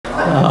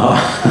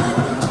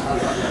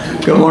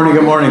Good morning,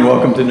 good morning.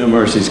 Welcome to New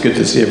Mercies. Good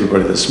to see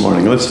everybody this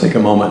morning. Let's take a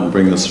moment and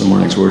bring this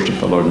morning's worship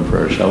to the Lord in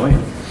prayer, shall we?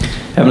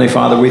 Heavenly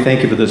Father, we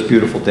thank you for this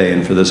beautiful day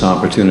and for this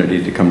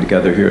opportunity to come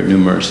together here at New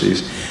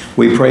Mercies.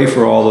 We pray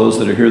for all those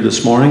that are here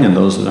this morning and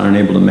those that aren't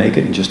able to make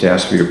it, and just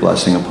ask for your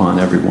blessing upon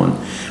everyone.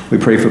 We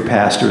pray for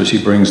Pastor as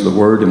he brings the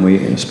word, and we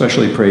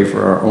especially pray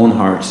for our own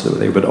hearts that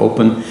they would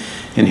open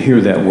and hear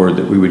that word,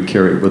 that we would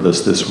carry it with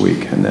us this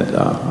week, and that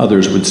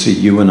others would see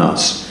you and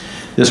us.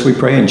 This we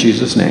pray in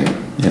Jesus' name.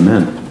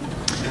 Amen.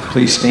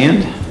 Please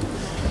stand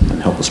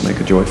and help us make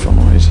a joyful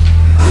noise.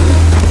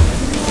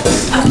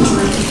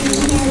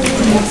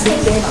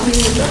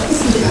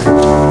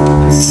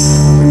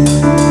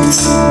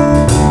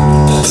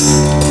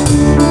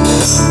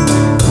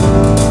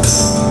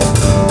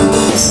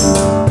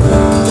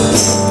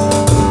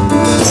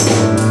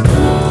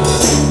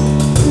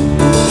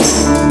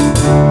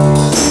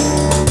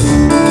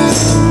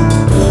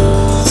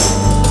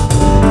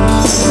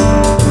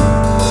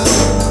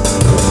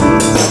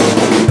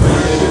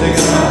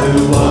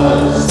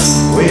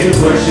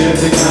 Worship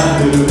the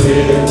God who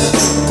is.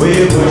 We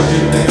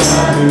worship the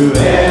God who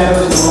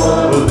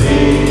evermore will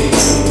be.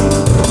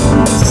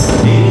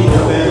 He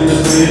opened the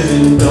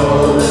prison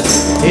doors.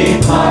 He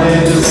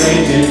parted the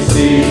raging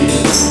sea.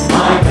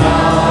 My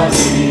God,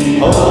 He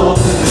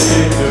holds the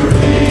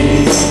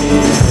victory.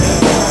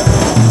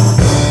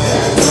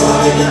 There's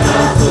joy in the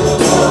house of the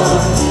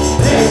Lord.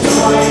 There's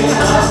joy in the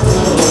house of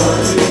the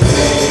Lord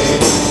today.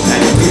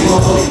 And we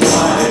won't be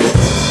quiet.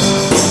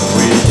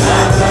 We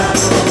shout out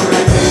your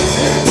praise.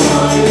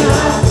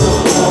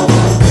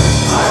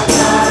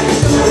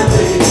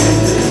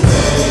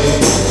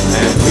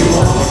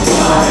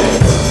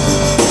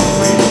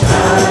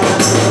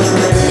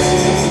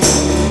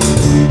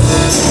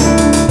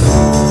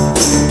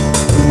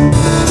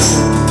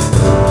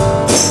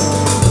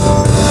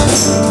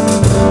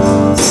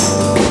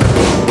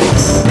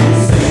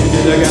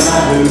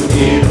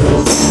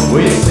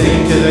 We sing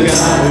to the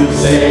God who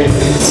saves.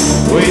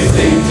 We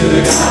sing to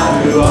the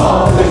God who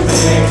always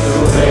makes a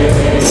way.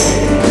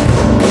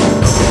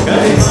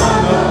 'Cause He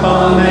hung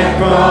upon that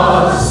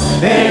cross,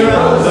 and He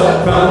rose up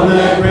from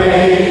the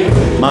grave.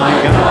 My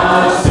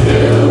God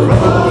still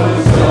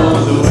rolling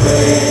stones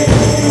away.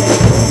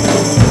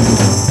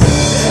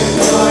 There's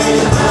joy in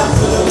the house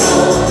of the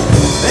Lord.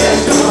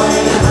 There's joy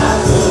in the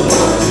house of the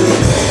Lord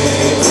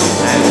today.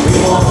 And we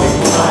won't be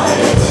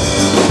quiet.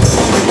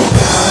 We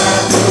shout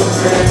out your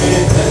praise.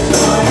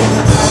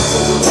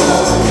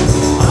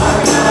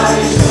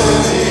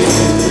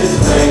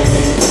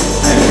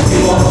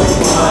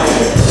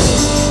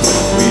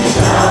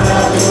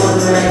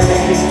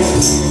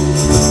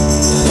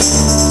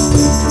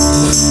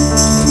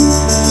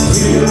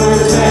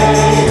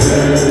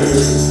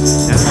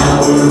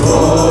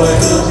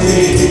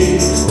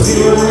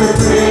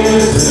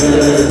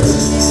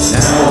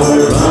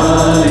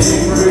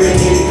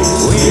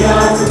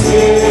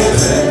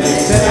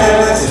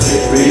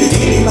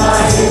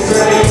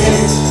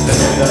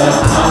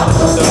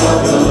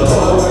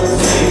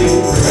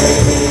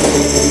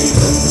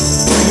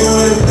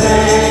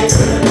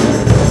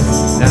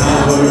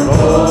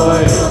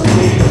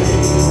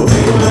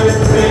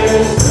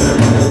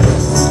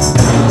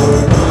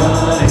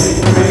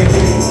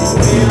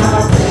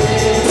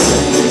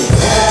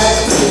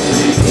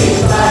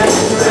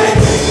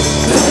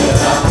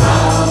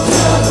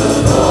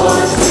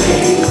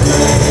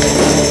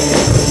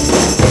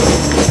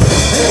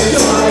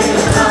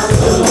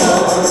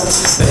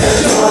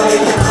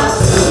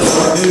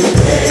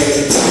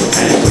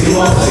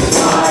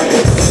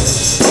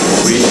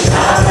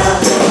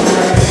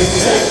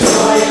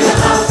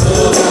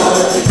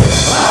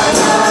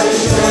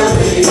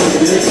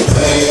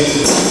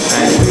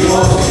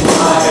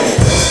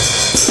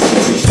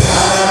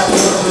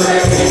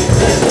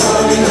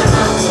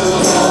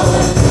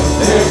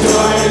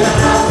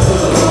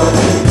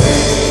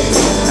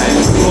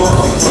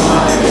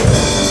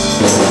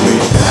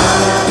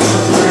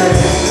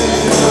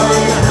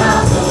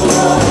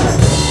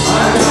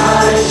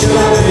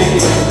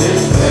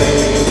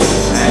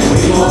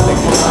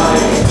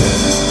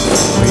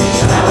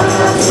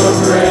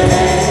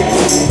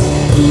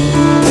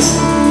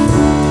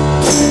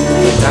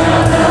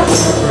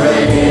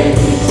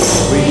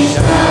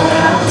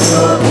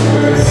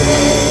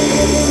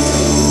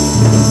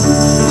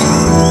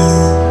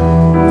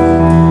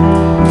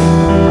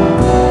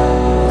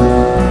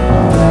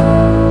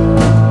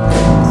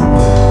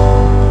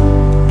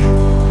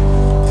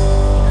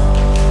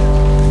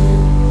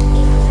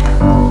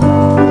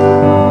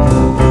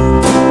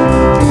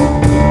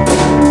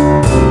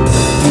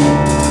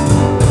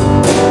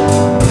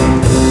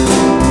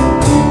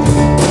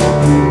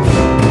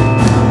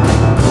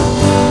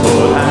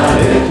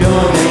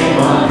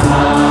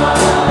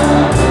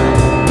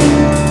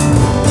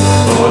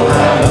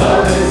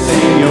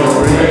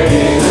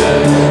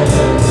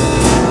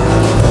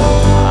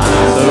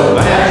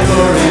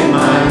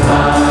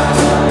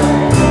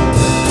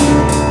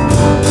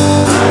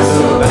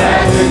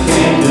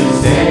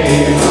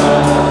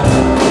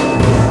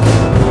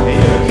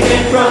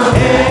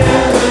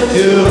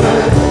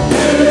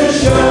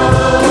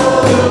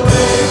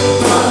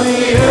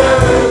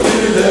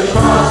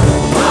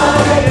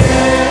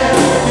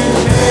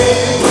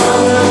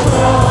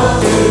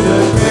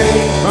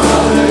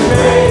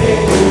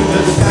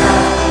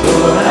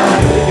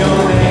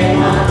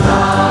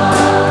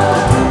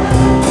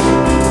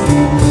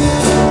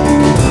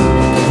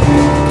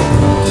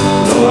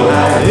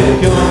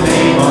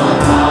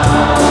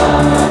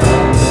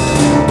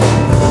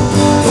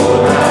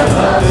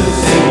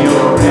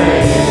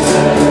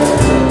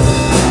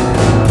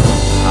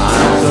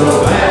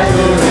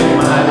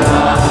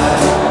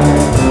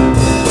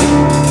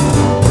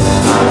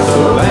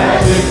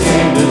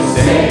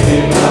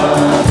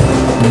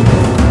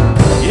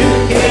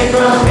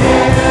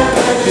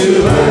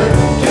 earth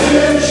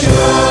to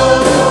show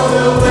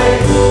the way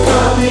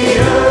from the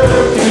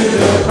earth to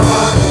the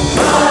cross.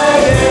 My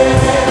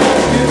debt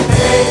to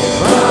pay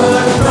from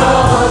the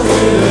cross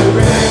to the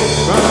grave,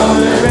 from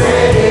the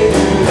grave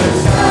to the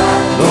sky.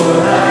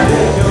 Lord, I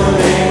lift your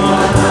name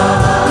on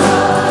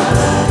high.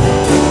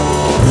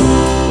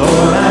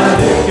 Lord, I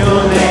lift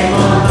your name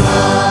on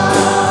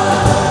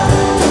high.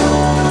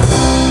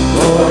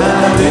 Lord, I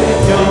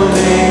lift your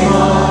name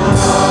on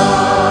high.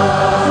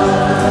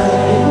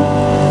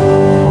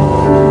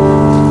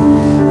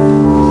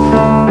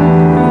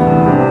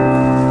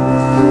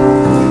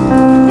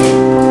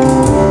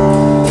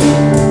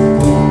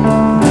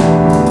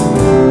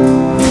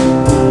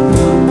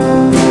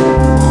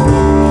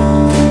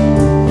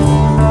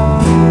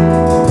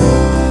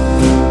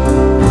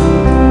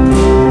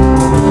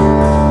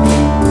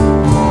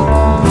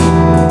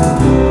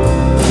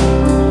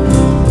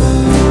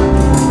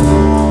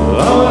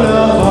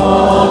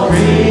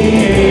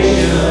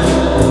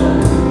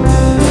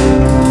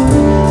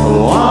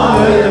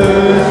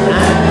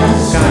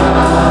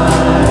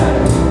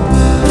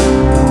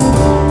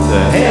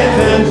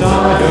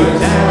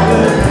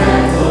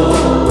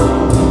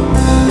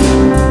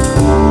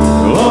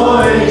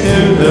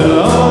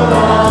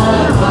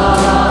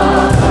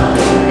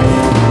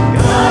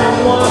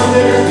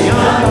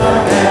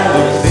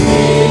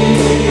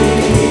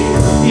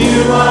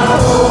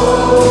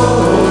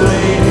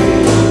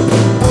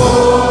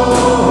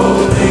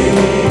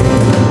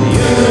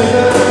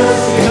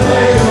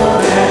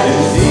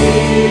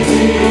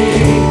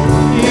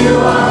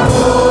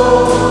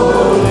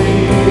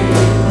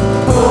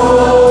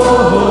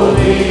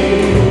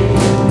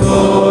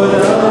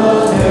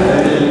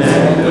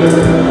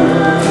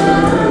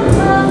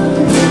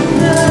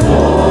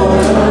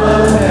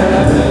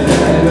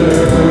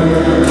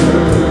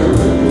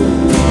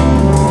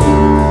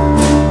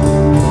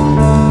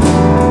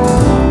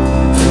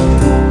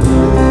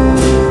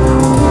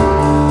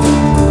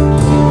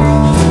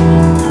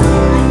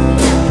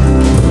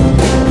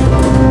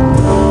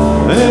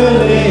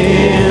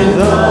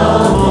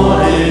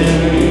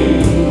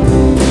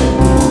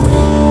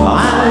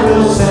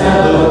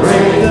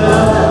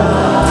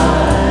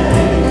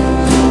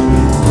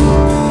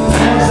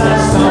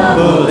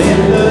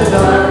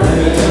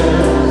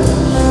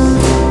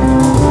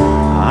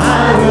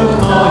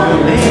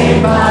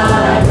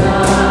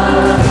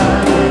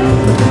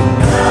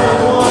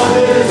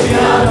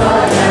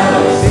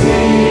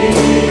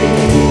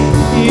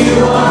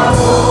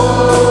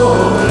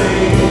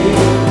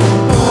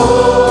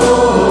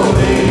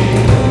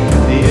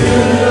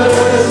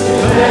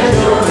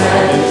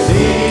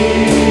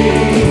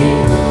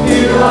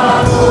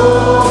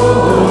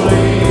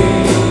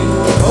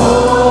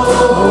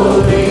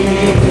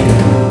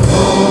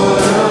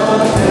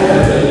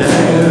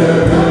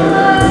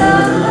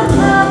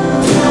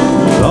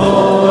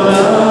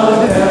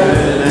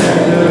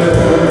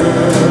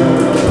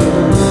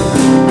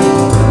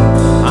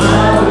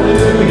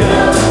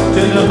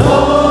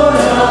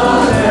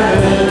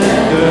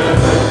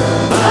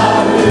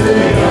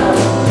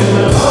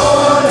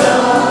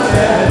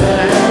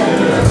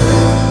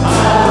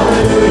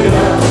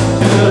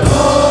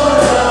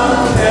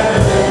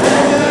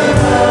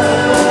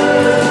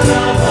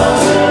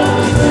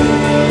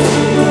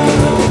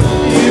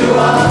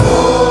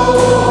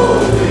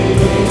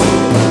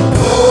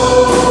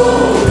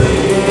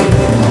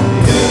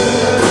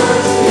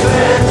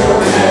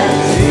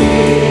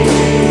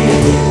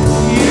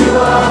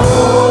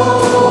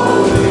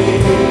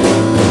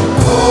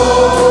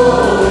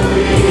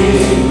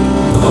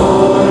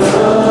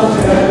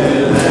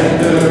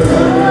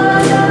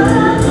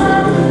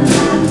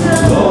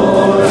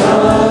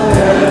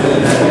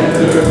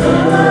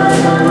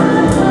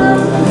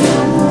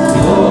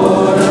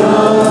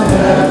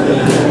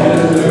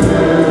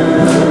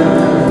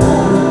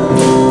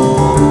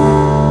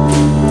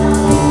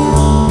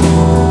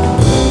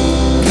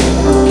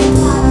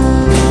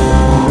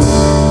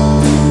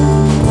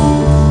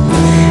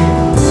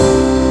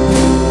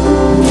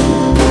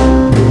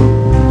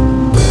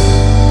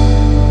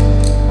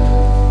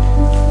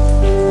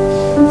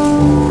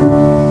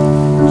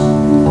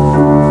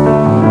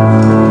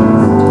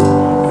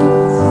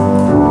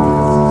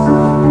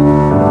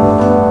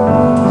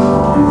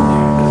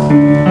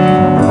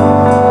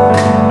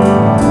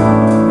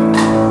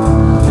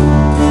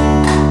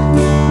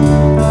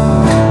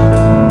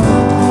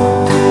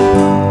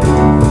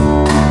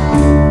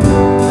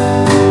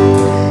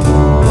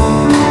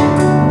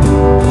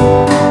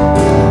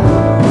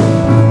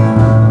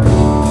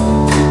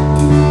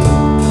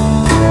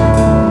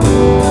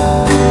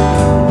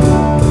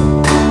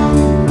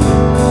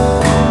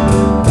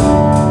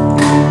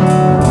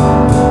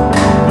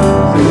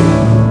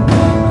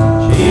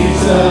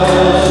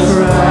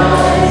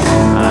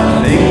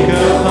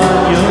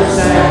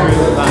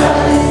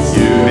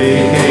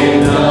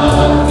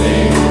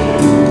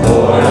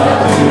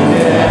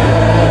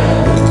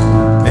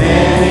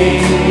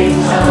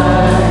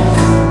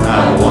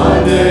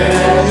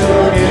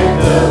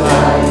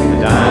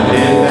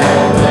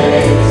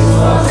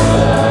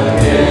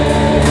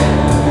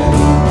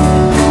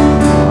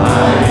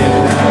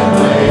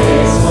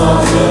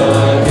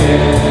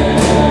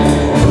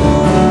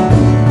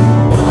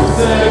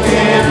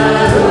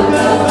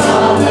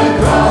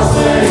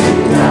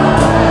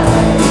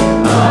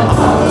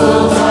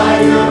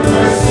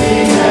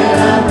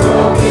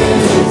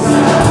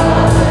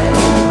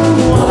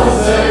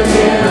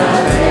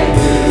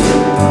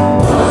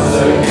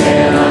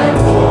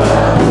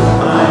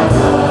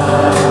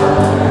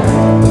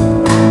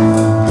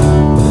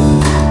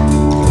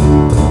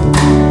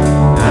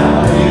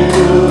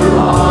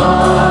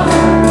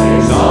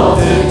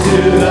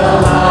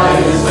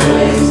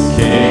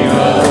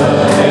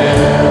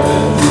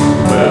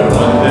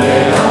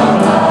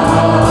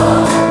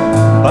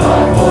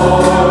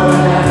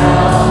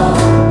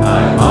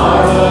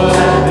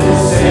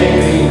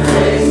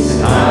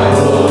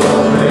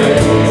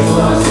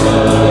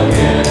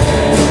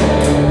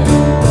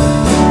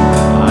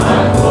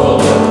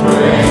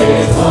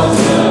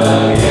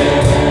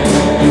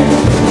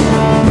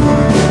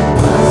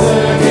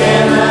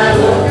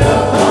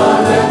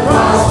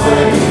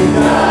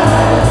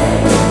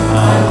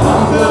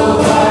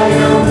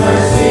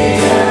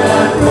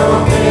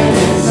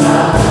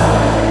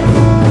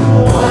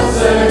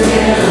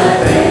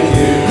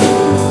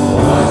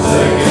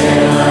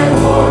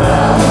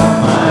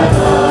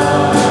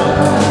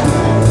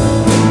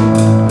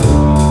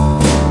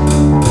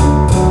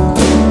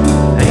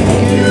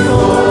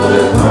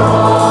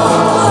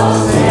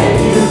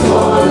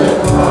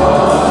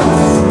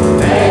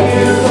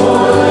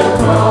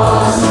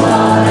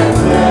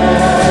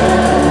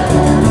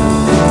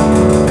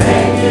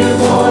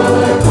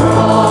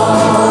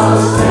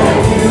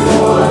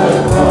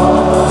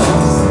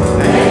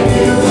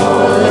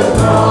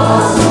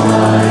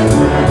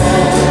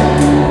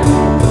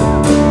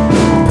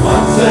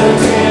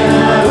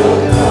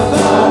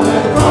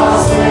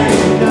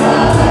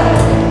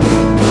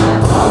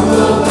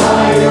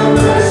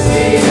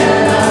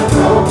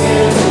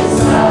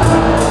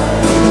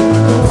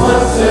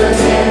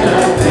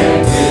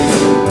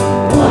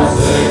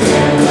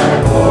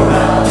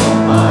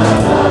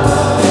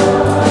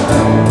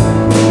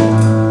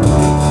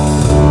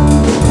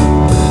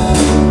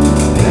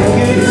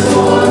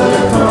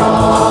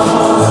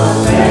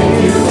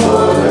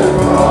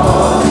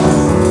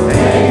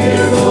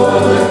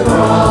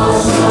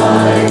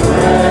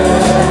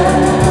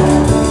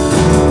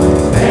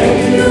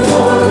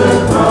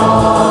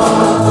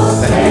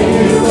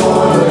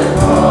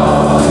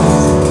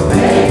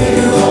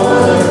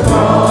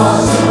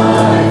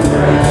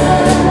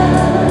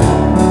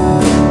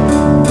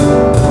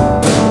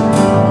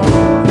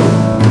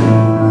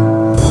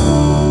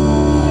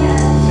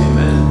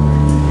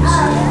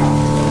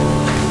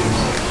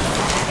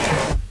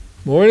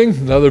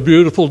 morning, another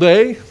beautiful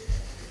day,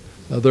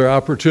 another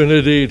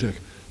opportunity to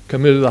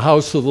come into the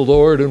house of the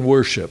Lord and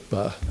worship.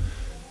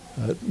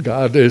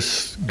 God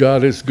is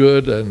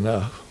good,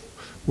 and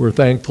we're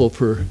thankful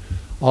for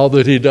all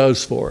that He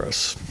does for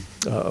us.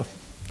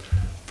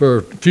 For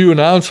a few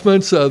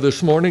announcements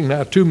this morning,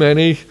 not too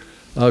many.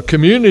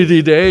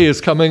 Community Day is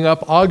coming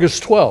up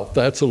August 12th.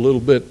 That's a little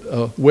bit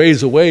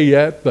ways away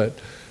yet, but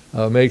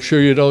make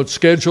sure you don't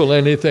schedule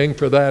anything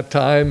for that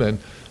time, and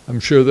I'm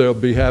sure they'll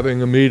be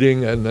having a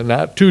meeting in the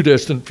not too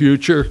distant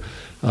future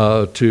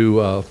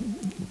to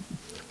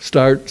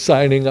start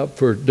signing up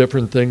for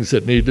different things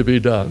that need to be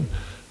done.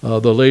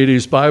 The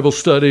ladies' Bible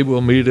study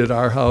will meet at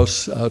our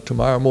house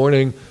tomorrow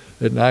morning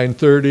at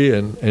 9:30,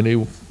 and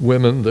any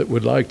women that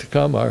would like to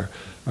come are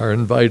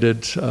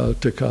invited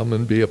to come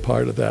and be a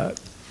part of that.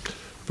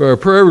 For our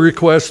prayer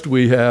request,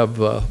 we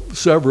have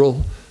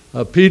several.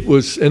 Pete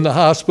was in the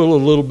hospital a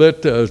little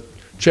bit,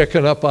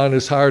 checking up on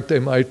his heart. They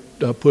might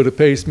put a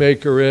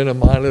pacemaker in, a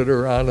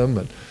monitor on him,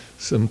 and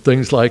some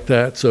things like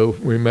that, so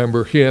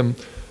remember him.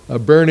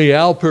 Bernie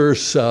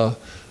Alpers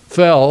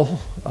fell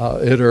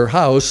at her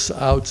house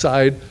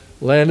outside,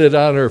 landed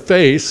on her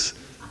face,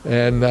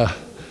 and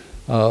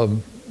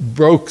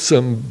broke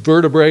some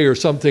vertebrae or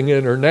something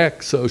in her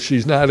neck, so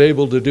she's not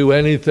able to do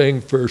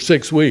anything for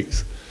 6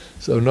 weeks.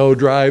 So no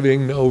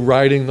driving, no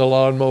riding the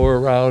lawnmower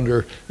around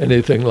or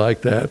anything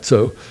like that,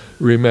 so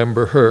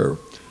remember her.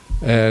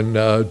 And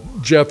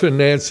Jeff and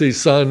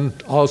Nancy's son,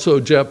 also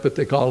Jeff, but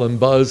they call him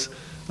Buzz,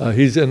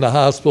 he's in the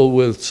hospital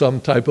with some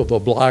type of a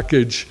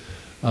blockage,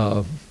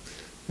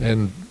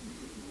 and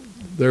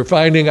they're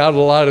finding out a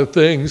lot of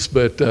things,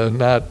 but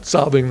not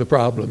solving the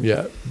problem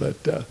yet.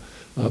 But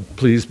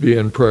please be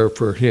in prayer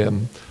for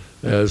him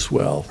as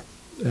well.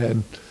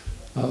 And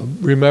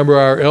remember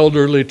our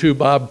elderly too,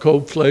 Bob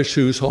Copeflesh,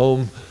 who's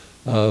home,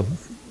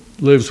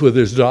 lives with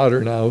his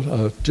daughter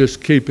now.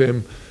 Just keep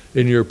him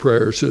in your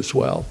prayers as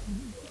well.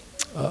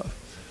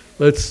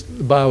 Let's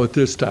bow at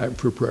this time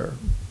for prayer.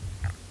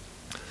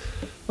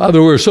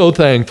 Father, we're so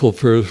thankful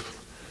for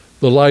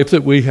the life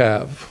that we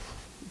have.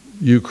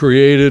 You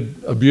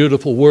created a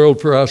beautiful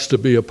world for us to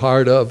be a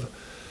part of.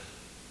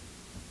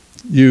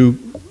 You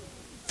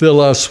fill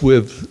us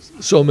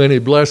with so many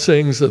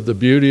blessings of the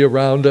beauty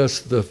around us,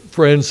 the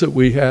friends that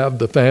we have,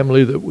 the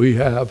family that we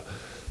have,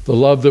 the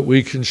love that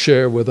we can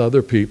share with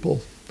other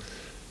people.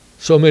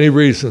 So many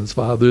reasons,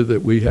 Father,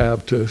 that we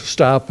have to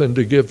stop and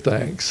to give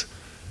thanks.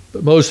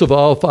 But most of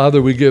all,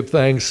 Father, we give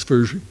thanks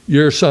for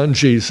your Son,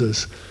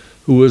 Jesus,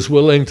 who was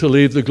willing to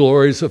leave the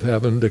glories of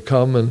heaven to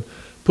come and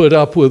put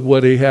up with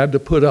what he had to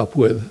put up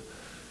with,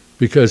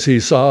 because he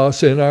saw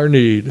us in our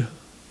need,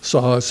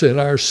 saw us in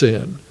our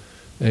sin,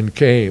 and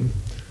came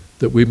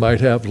that we might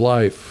have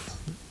life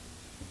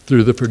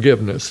through the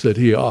forgiveness that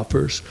he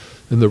offers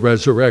and the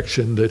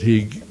resurrection that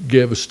he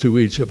gives to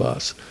each of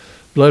us.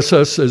 Bless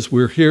us as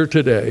we're here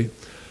today.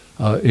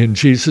 In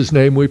Jesus'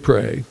 name we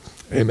pray.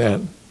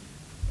 Amen.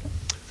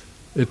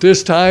 At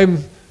this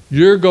time,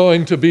 you're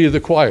going to be the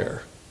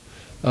choir.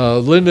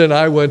 Linda and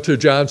I went to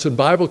Johnson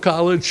Bible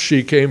College.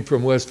 She came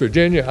from West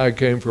Virginia. I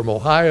came from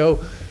Ohio.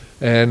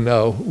 And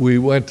we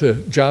went to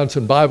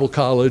Johnson Bible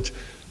College.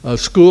 A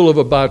school of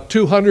about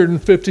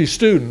 250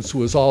 students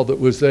was all that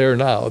was there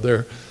now.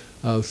 Their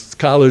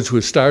college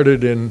was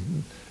started in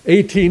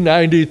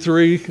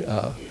 1893.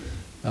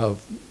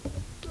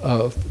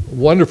 A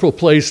wonderful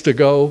place to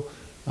go.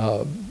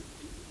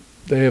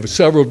 They have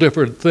several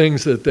different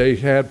things that they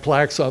had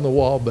plaques on the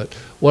wall, but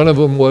one of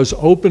them was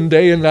open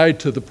day and night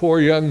to the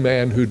poor young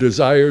man who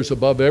desires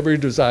above every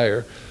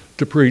desire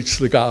to preach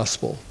the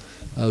gospel.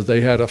 They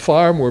had a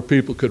farm where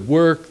people could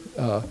work,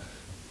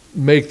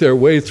 make their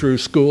way through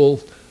school,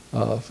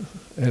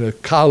 and a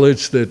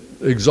college that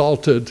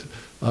exalted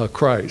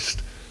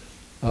Christ.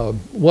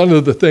 One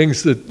of the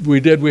things that we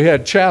did, we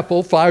had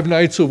chapel 5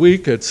 nights a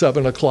week at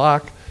 7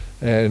 o'clock,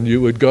 and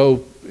you would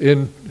go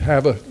in,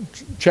 have a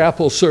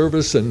chapel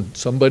service, and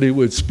somebody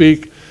would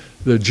speak.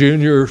 The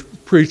junior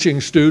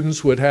preaching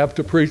students would have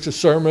to preach a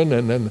sermon,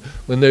 and then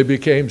when they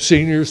became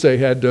seniors, they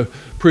had to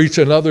preach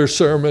another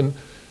sermon.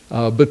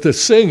 But the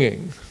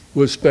singing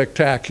was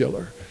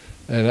spectacular.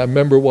 And I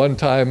remember one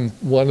time,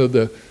 a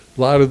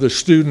lot of the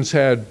students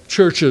had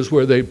churches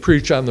where they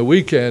preach on the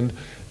weekend,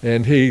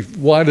 and he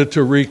wanted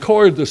to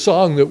record the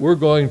song that we're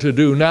going to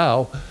do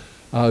now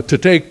to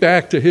take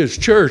back to his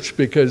church,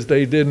 because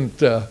they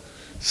didn't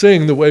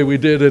sing the way we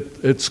did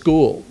at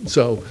school.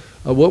 So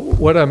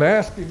what I'm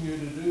asking you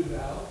to do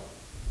now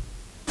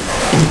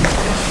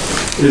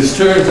is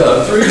turn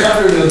to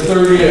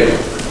 338,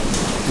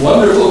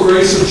 Wonderful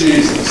Grace of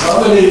Jesus.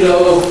 How many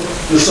know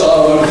the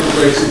song Wonderful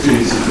Grace of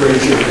Jesus?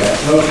 Raise your hand.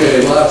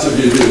 Okay, lots of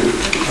you do.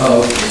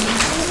 A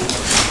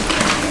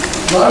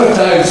lot of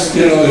times,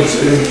 you know,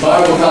 in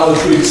Bible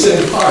college we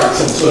sing parts,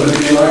 and so it'd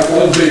be like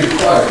one big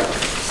part.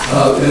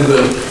 And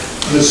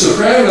the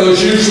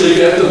sopranos usually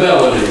get the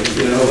melody.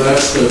 You know,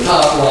 that's the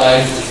top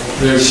line.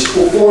 There's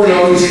 4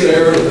 notes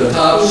there: the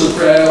top,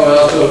 soprano,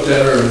 alto,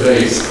 tenor, and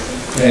bass.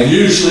 And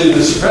usually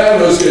the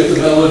sopranos get the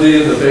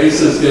melody and the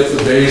basses get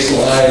the bass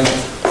line.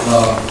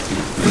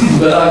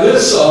 But on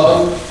this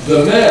song,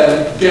 the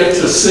men get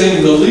to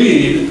sing the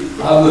lead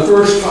on the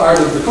first part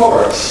of the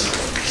chorus.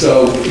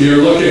 So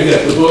you're looking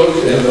at the book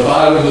in the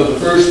bottom of the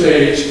first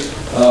page,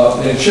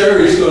 and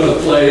Sherry's going to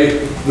play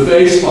the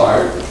bass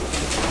part.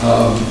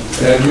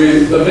 And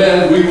the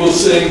men, we will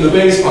sing the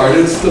bass part.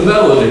 It's the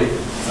melody.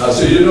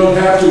 So you don't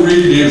have to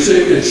read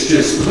music, it's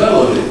just the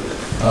melody.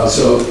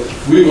 So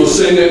we will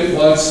sing it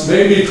once,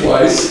 maybe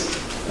twice,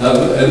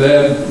 and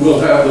then we'll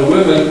have the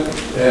women,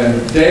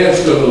 and Dan's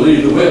going to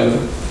lead the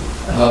women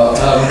on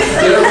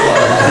their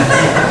part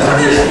on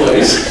this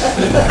place.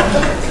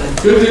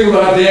 Good thing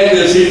about Dan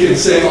is he can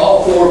sing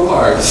all 4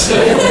 parts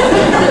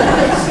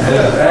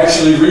and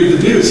actually read the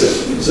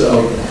music.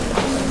 So,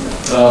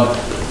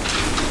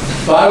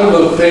 bottom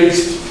of page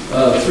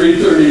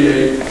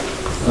 338.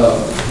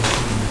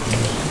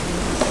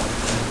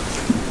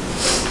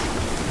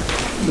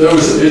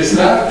 It's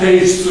not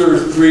page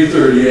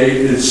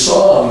 338, it's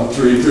Psalm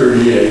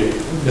 338.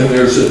 And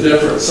there's a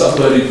difference.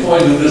 Somebody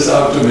pointed this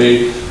out to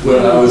me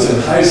when I was in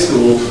high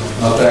school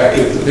back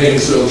at the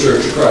Painesville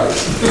Church of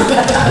Christ.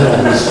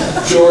 It was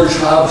George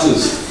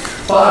Hobbs's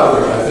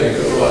father, I think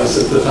it was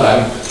at the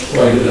time,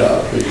 pointed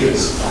out,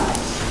 because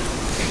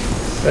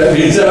that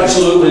means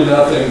absolutely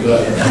nothing,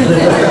 but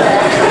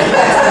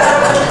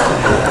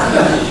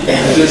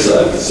just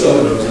so,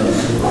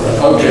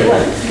 okay.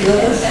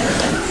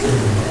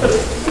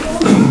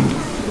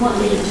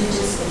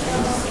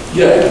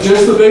 Yeah,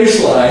 just the bass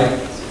line,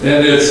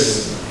 and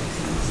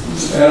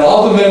and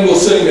all the men will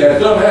sing that.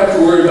 Don't have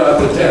to worry about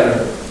the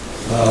tenor,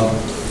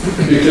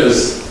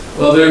 because,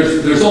 well,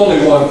 there's only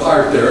one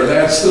part there, and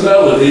that's the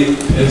melody,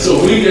 and so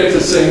we get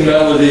to sing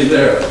melody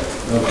there,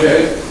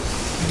 okay?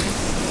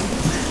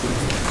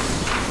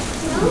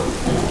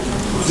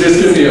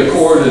 Just give me a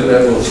chord and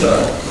then we'll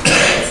start.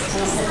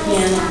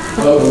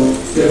 Oh,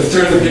 yeah,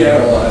 turn the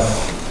piano on.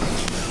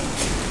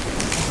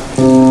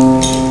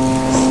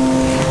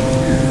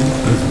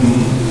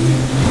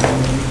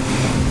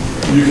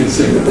 You can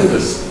sing with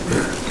us.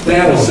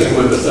 Dan will sing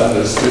with us on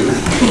this too.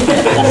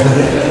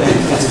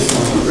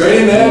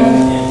 Ready, man?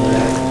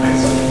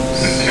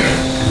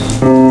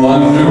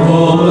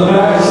 Wonderful, the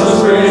matchless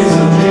grace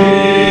of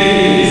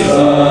Jesus,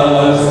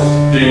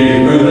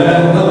 deeper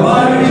than the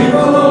mighty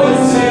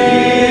rolling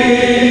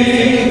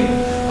sea,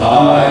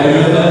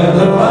 higher than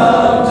the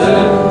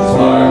mountain,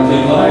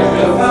 sparkling like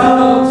a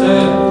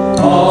fountain,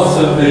 all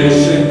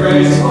sufficient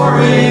grace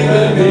for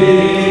even me.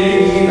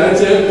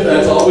 That's it.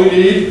 That's all we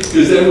need.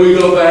 Because then we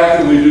go back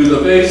and we do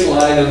the bass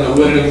line and the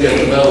women get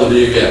the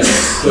melody again.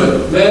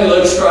 But men,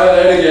 let's try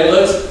that again.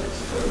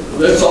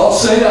 Let's all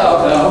sing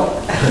out now.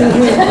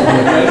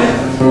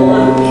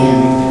 Ready?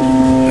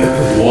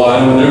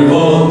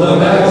 Wonderful, the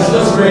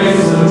matchless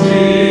grace of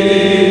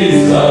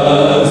Jesus,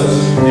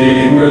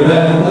 deeper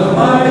than the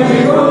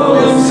mighty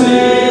rolling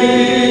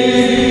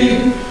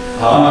sea,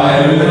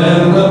 higher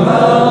than the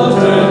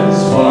mountain,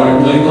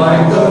 sparkling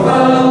like the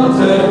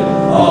fountain,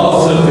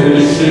 all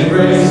sufficient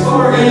grace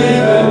for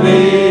even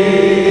me.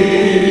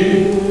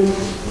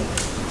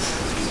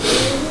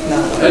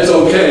 That's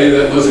okay,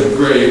 that wasn't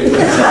great.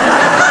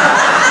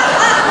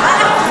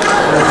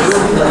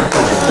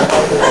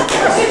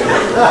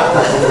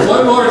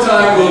 One more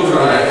time, we'll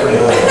try.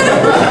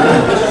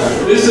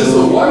 This is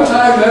the one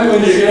time then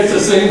when you get to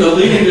sing the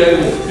lead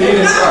and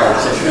leading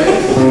parts, okay?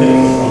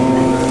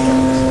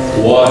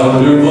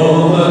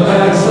 Wonderful, the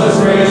matchless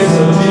grace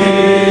of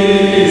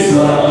Jesus,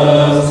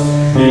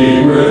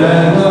 deeper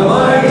than the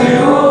mighty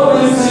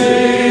rolling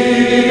sea,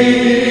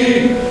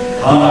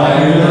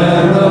 higher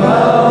than the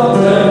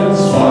mountain,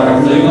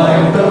 sparkling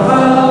like the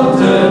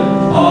fountain,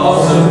 all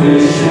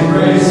sufficient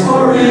grace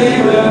for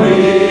even me.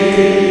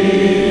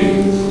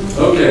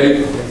 Okay,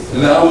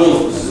 and now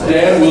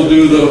Dan will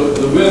do the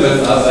women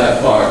on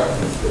that part.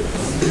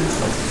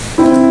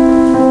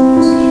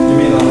 You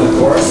mean on the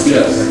chorus?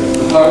 Yes,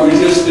 the part we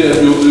just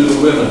did, we'll do the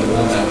women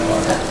on that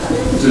part.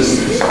 Just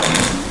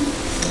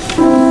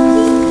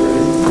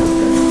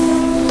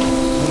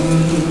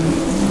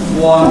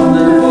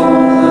wonderful,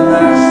 the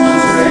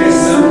matchless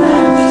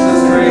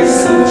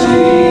grace of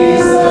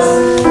Jesus,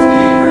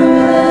 deeper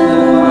than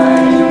the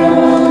mighty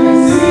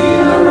rolling sea,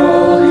 the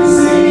rolling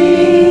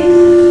sea.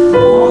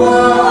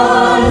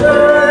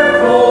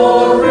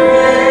 Wonderful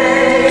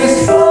grace,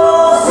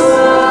 all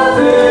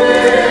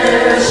sufficient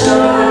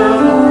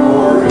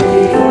for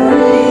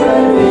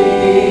even me.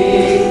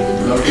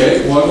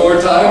 okay, one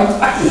more time.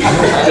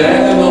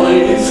 Dan and the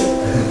ladies.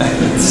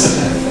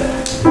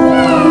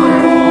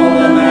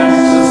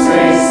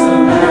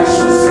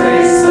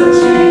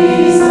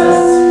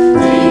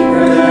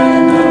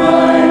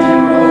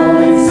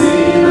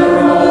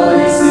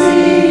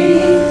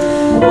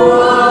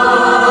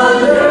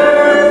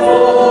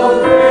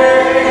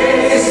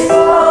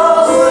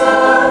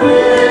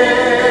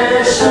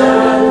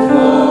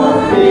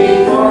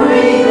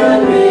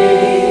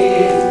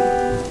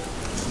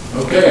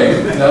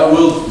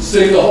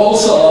 Sing the whole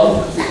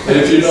song.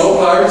 If you know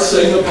parts,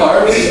 sing the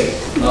parts,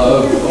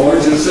 or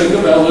just sing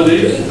the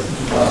melody.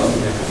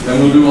 And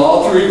we'll do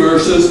all 3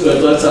 verses,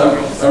 but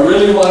I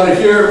really want to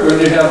hear it when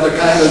you have the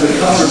kind of the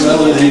cover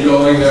melody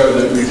going there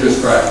that we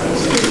just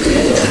practiced.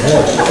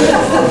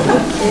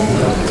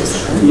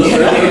 And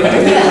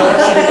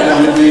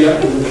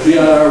we'll be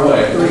on our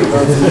way.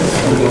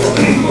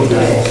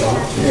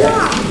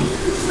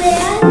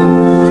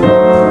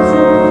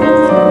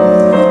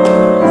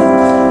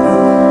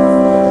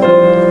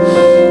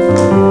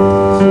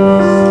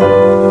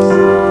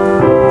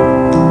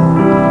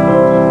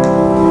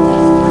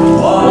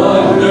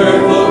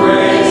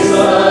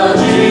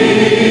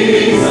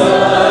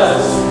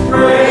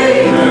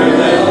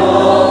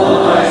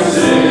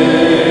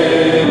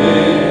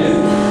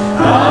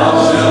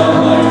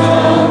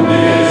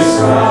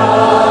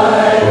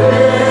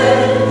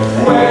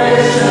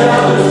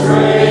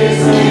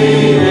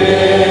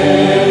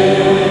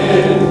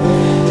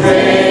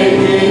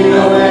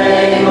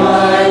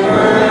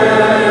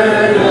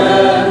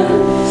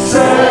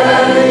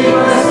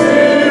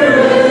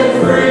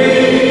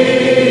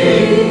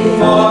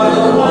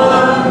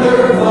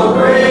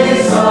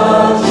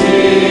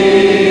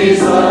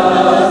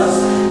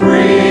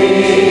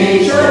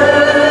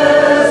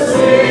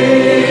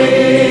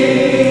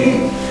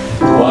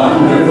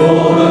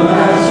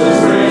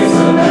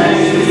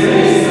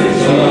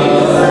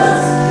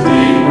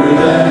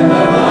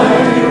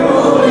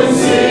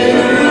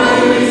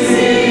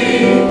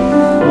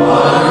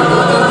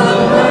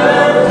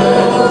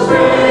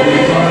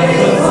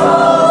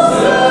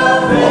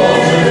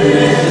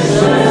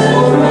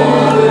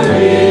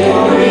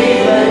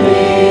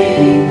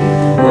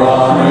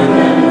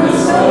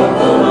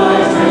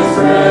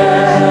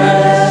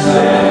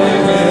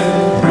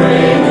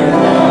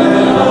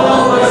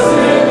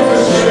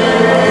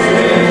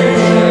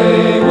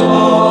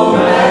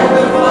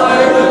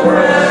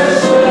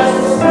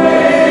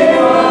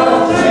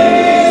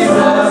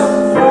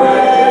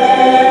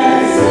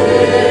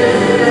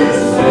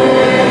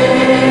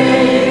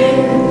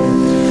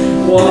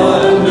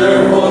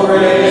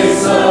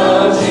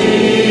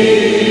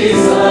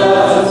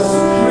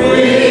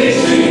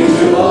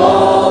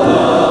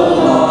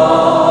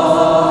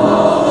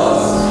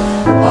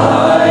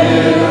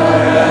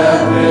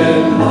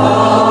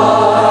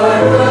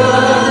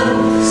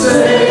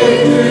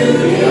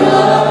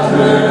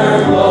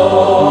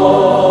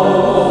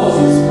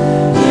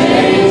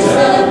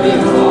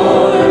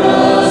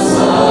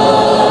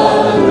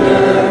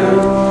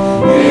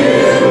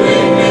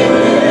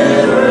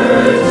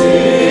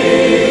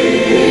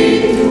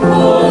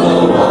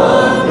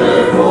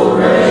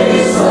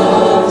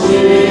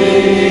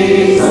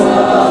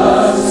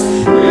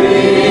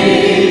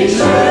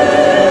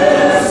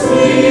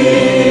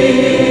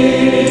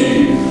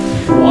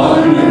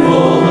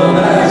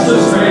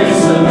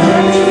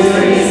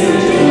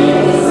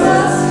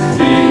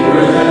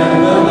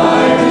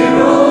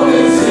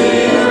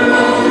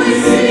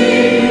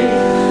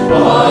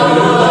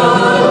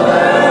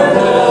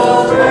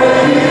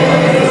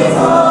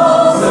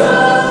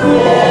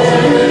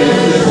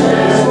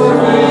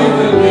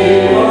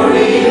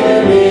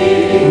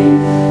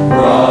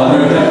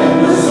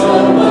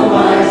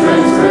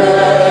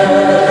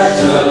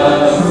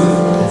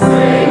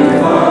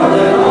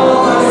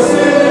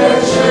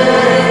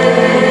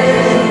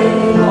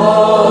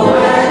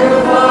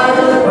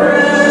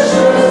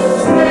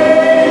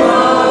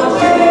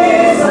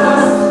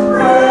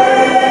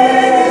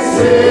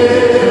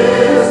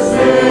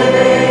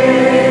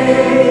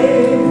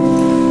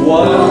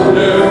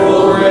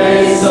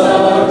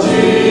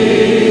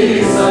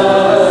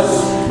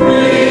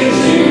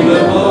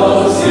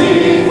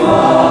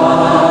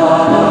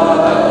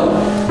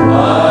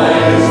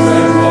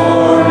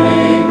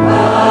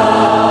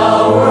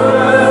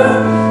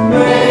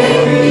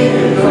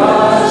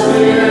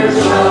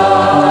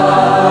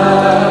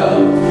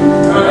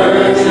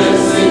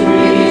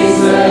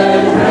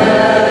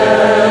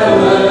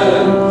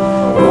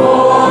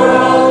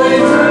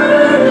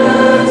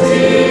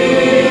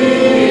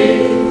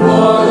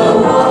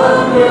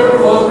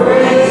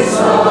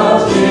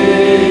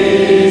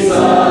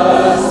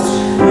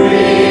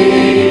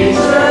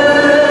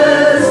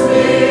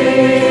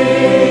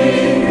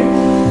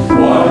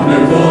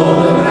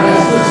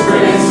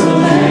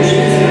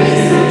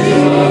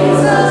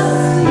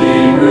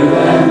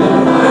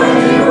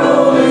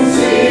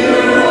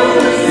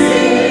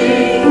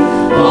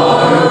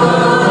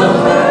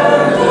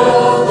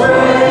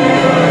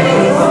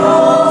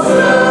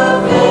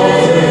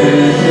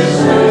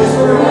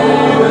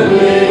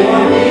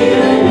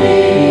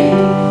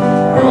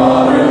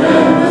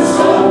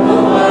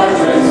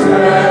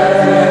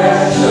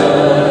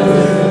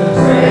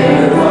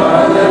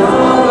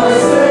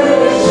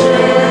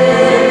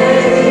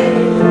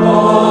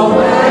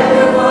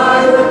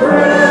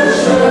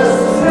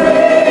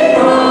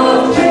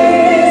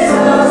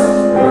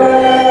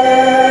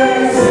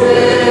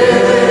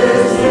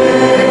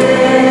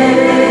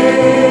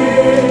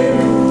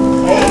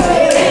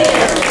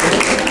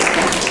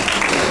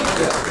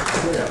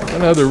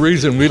 Another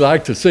reason we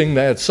like to sing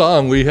that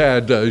song, we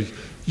had a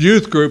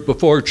youth group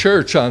before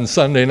church on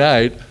Sunday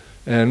night,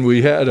 and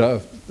we had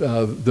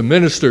the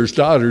minister's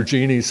daughter,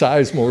 Jeannie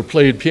Sizemore,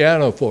 played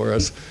piano for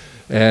us,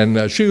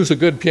 and she was a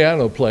good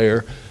piano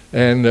player,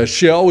 and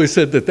she always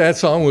said that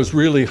song was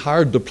really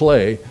hard to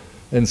play,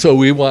 and so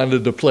we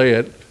wanted to play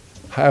it,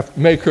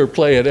 make her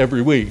play it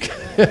every week.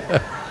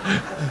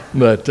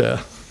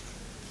 But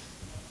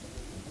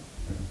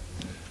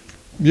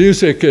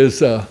music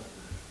is a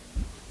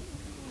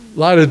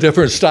lot of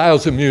different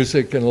styles of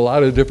music and a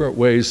lot of different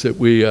ways that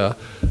we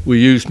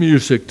use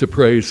music to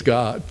praise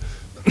God.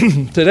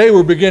 Today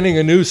we're beginning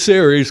a new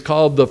series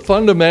called The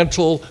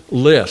Fundamental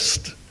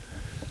List.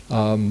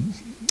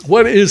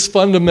 What is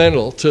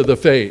fundamental to the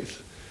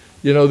faith?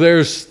 You know,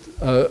 there's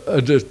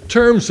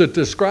terms that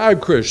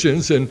describe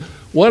Christians, and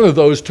one of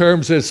those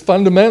terms is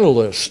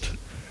fundamentalist.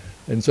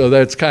 And so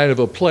that's kind of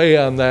a play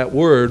on that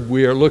word.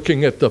 We are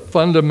looking at the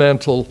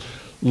fundamental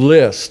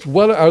list.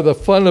 What are the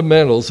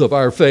fundamentals of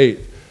our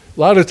faith? A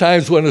lot of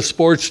times when a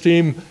sports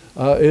team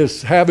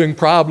is having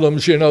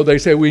problems, you know, they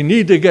say we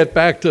need to get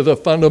back to the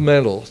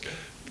fundamentals,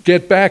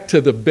 get back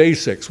to the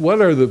basics.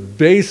 What are the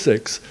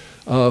basics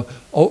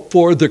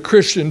for the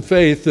Christian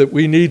faith that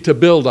we need to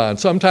build on?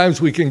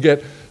 Sometimes we can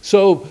get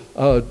so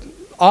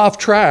off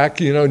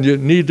track, you know, and you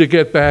need to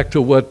get back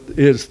to what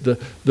is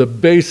the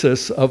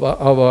basis of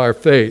our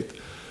faith.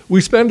 We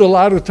spend a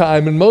lot of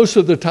time, and most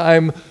of the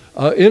time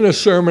in a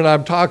sermon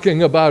I'm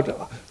talking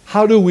about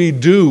how do we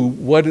do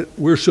what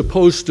we're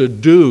supposed to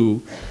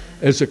do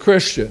as a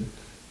Christian.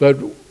 But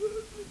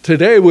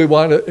today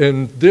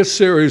in this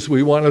series,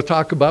 we want to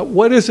talk about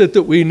what is it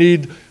that we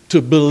need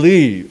to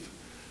believe.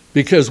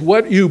 Because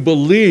what you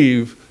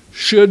believe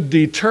should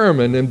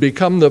determine and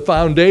become the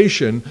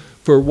foundation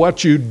for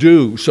what you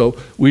do. So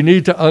we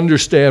need to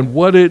understand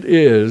what it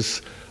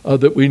is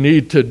that we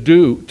need to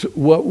do,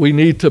 what we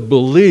need to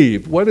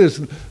believe. What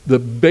is the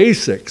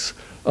basics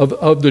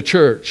of the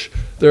church?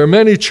 There are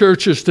many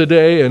churches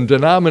today and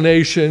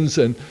denominations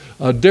and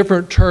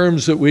different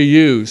terms that we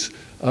use.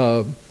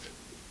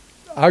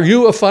 Are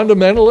you a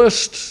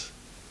fundamentalist?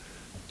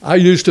 I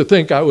used to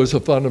think I was a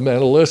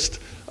fundamentalist.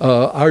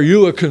 Are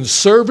you a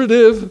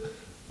conservative?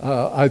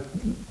 I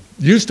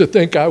used to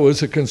think I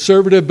was a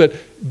conservative, but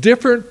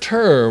different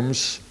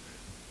terms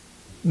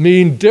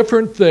mean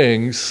different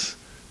things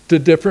to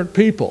different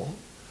people.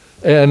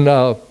 And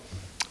a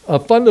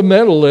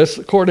fundamentalist,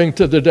 according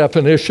to the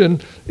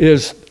definition,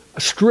 is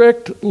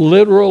strict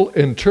literal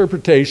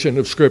interpretation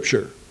of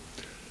Scripture.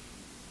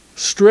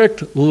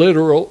 Strict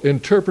literal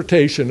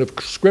interpretation of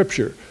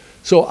Scripture.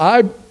 So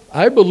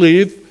I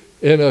believe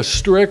in a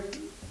strict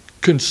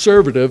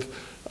conservative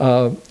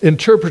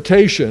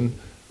interpretation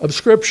of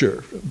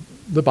Scripture.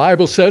 The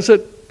Bible says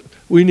it,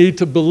 we need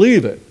to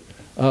believe it.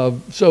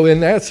 So in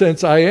that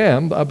sense I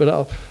am,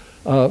 but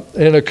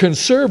and a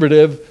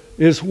conservative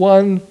is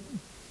one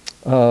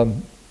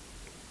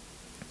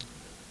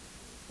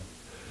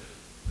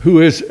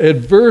who is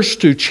adverse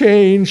to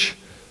change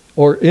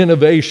or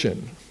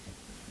innovation.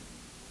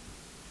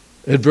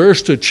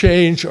 Adverse to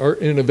change or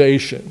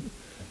innovation.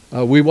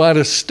 We want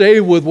to stay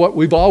with what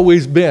we've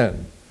always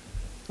been.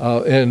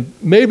 And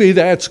maybe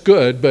that's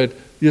good, but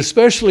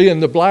especially in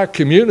the black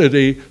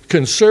community,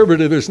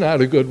 conservative is not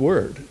a good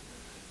word.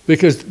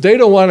 Because they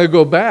don't want to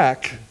go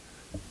back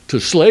to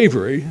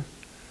slavery.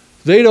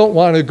 They don't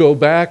want to go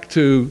back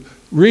to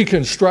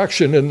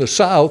Reconstruction in the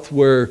South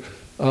where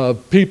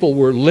people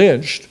were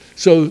lynched.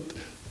 So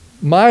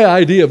my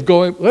idea of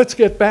let's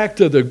get back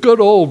to the good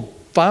old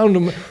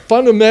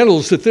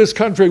fundamentals that this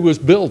country was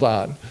built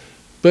on.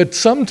 But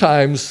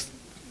sometimes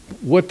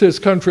what this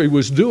country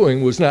was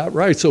doing was not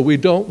right, so we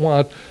don't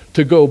want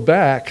to go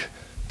back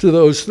to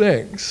those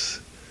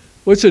things.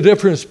 What's the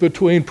difference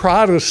between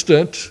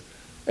Protestant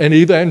and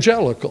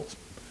evangelical?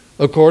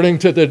 According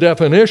to the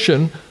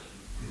definition,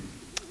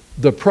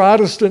 the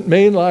Protestant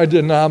mainline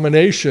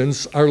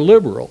denominations are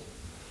liberal.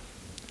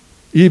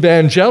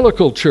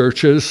 Evangelical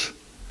churches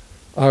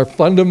are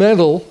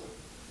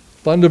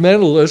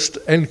fundamentalist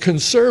and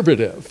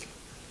conservative.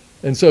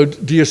 And so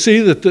do you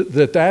see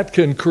that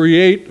can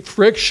create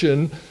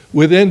friction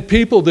within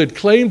people that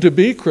claim to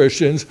be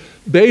Christians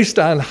based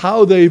on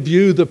how they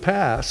view the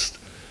past?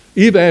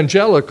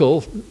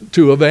 Evangelical,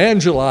 to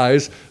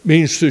evangelize,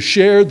 means to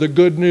share the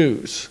good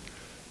news.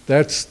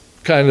 That's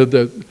kind of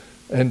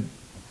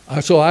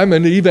so I'm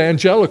an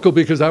evangelical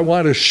because I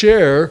want to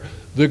share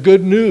the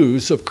good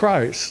news of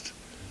Christ.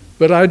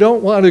 But I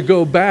don't want to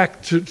go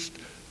back to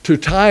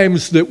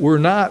times that were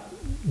not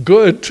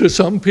good to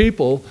some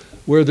people,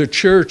 where the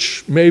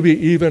church maybe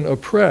even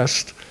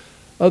oppressed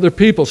other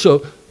people.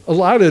 So a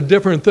lot of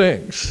different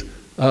things.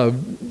 Do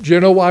you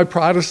know why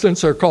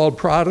Protestants are called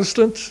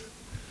Protestants?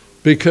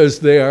 Because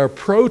they are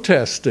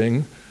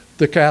protesting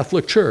the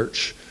Catholic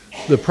Church.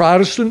 The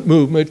Protestant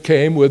movement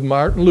came with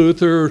Martin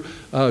Luther,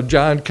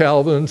 John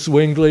Calvin,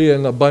 Zwingli,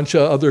 and a bunch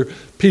of other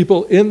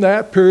people in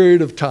that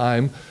period of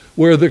time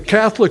where the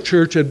Catholic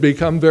Church had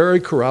become very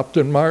corrupt,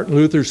 and Martin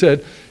Luther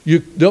said, you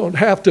don't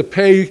have to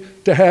pay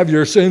to have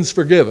your sins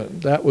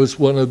forgiven. That was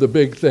one of the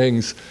big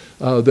things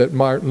that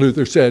Martin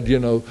Luther said,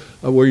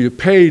 where you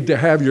paid to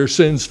have your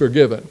sins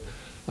forgiven.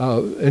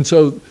 And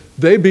so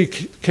they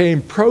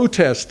became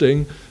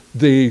protesting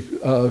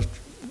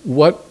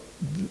what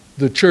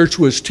the church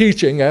was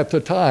teaching at the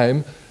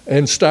time,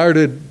 and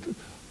started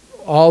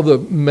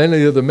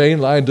many of the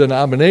mainline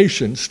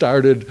denominations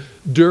started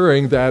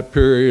during that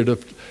period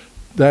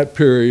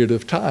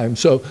of time.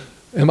 So,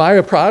 am I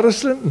a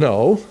Protestant?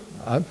 No,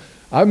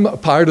 I'm a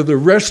part of the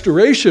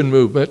Restoration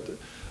movement,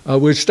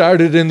 which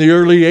started in the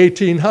early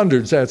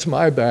 1800s. That's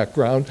my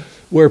background,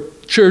 where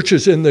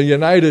churches in the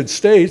United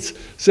States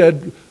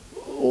said,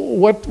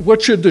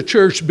 what should the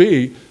church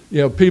be?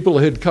 You know, people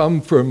had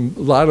come from,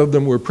 a lot of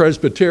them were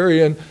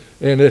Presbyterian,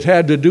 and it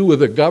had to do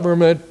with the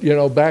government, you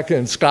know, back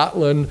in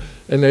Scotland,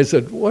 and they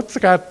said, what's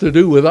it got to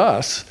do with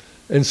us?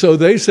 And so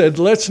they said,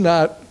 let's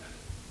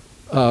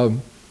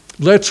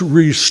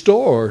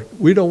restore.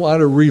 We don't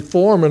want to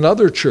reform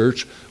another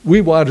church.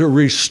 We want to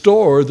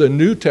restore the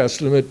New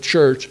Testament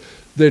church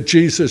that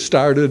Jesus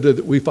started,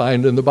 that we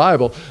find in the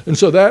Bible. And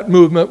so that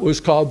movement was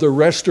called the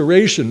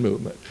Restoration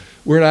movement.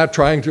 We're not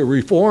trying to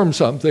reform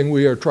something.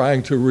 We are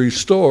trying to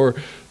restore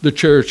the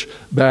church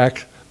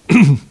back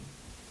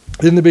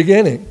in the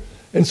beginning.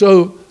 And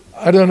so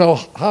I don't know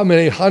how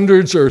many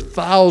hundreds or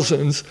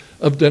thousands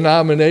of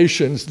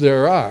denominations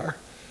there are,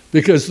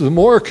 because the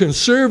more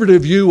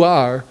conservative you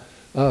are,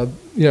 you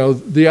know,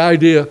 the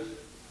idea,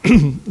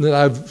 and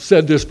I've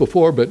said this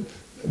before, but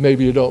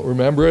maybe you don't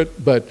remember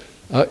it, but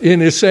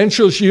in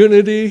essentials,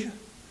 unity,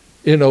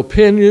 in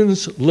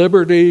opinions,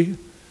 liberty,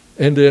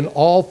 and in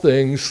all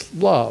things,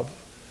 love.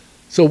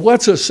 So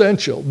what's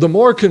essential? The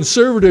more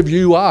conservative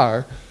you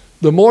are,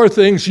 the more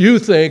things you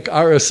think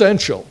are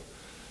essential.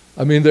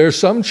 I mean, there are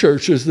some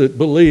churches that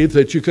believe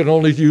that you can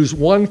only use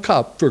one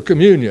cup for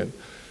communion,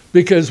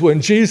 because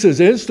when Jesus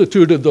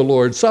instituted the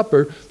Lord's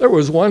Supper, there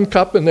was one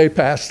cup and they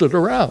passed it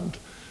around.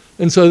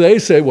 And so they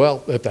say,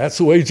 well, if that's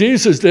the way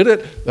Jesus did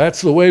it,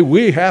 that's the way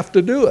we have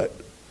to do it.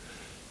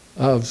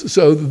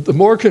 So the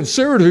more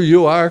conservative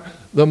you are,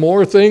 the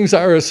more things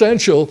are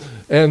essential,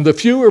 and the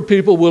fewer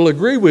people will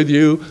agree with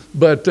you,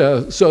 but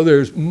so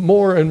there's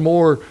more and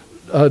more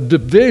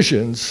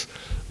divisions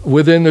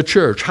within the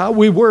church. How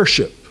we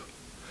worship.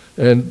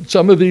 And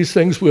some of these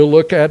things we'll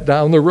look at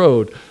down the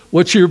road.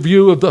 What's your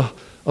view of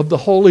the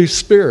Holy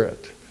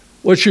Spirit?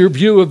 What's your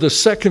view of the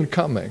second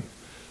coming?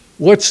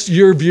 What's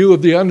your view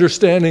of the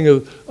understanding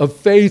of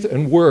faith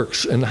and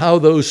works, and how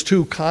those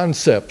two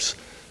concepts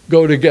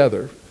go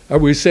together? Are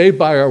we saved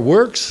by our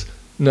works?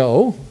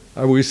 No.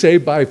 Are we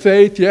saved by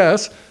faith?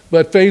 Yes.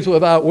 But faith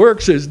without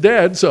works is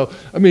dead. So,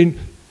 I mean,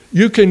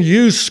 you can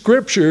use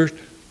Scripture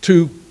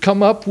to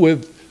come up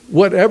with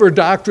whatever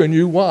doctrine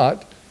you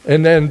want,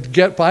 and then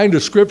find a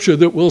Scripture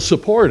that will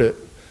support it.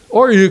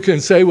 Or you can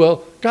say,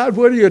 well, God,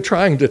 what are you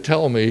trying to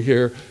tell me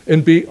here?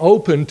 And be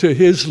open to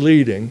His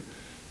leading,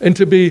 and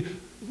to be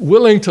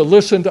willing to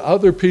listen to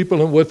other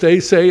people and what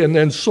they say, and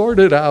then sort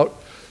it out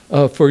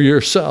for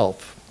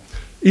yourself.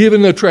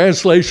 Even the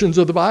translations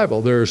of the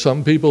Bible. There are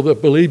some people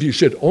that believe you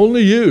should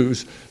only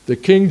use the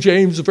King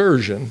James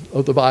Version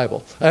of the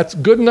Bible. That's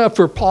good enough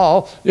for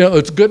Paul. You know,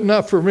 it's good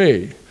enough for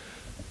me.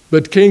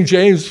 But King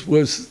James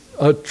was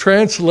a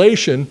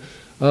translation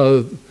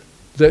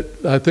that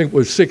I think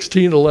was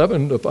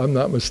 1611, if I'm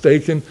not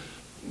mistaken.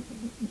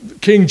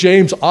 King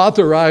James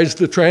authorized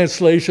the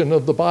translation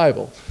of the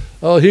Bible.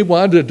 He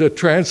wanted to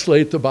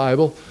translate the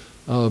Bible,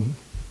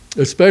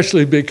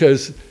 especially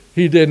because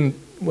he didn't,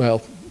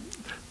 well,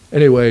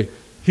 anyway,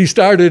 he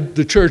started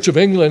the Church of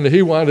England, and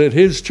he wanted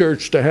his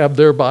church to have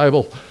their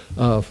Bible.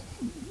 But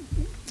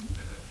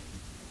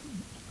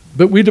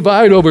we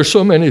divide over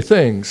so many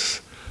things.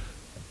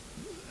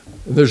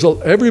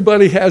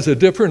 Everybody has a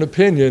different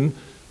opinion,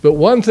 but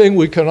one thing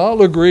we can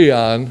all agree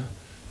on,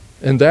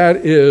 and that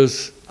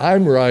is,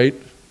 I'm right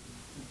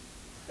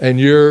and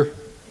you're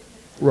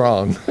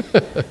wrong.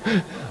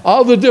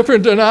 All the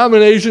different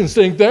denominations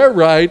think they're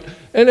right,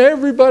 and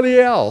everybody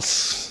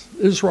else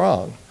is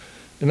wrong.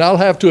 And I'll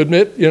have to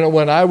admit, you know,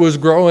 when I was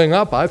growing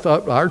up, I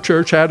thought our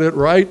church had it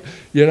right,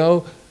 you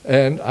know,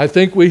 and I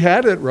think we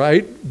had it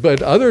right,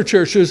 but other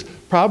churches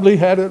probably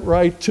had it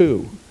right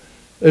too.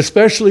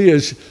 Especially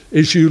as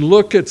you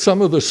look at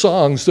some of the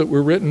songs that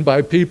were written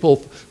by people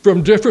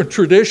from different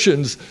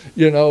traditions,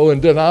 you know,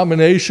 and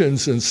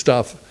denominations and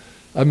stuff.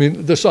 I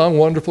mean, the song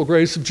Wonderful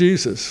Grace of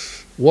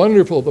Jesus.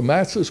 Wonderful, the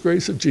matchless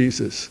grace of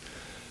Jesus.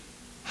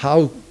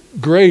 How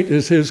great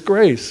is His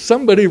grace.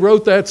 Somebody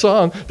wrote that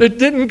song that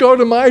didn't go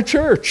to my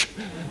church,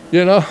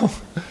 you know,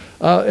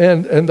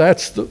 and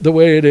that's the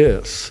way it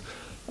is.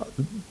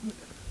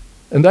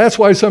 And that's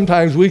why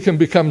sometimes we can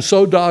become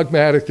so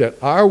dogmatic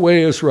that our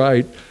way is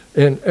right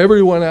and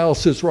everyone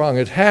else is wrong.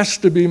 It has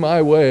to be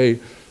my way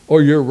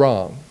or you're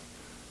wrong.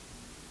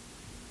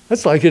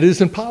 That's like it is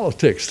in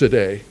politics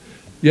today,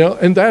 you know,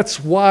 and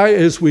that's why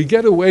as we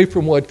get away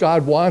from what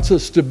God wants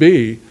us to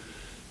be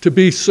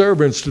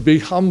servants, to be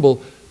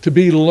humble, to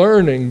be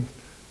learning,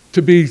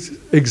 to be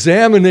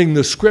examining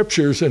the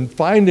Scriptures and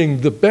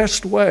finding the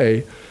best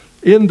way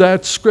in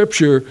that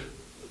Scripture,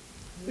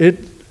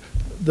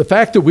 the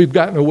fact that we've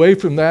gotten away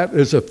from that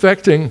is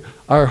affecting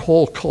our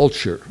whole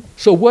culture.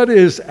 So what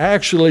is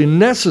actually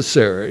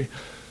necessary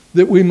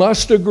that we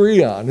must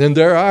agree on, and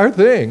there are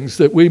things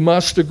that we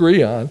must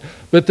agree on,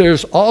 but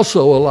there's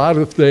also a lot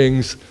of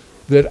things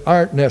that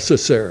aren't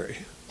necessary.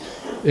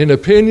 In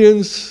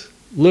opinions,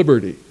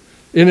 liberty.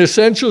 In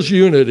essentials,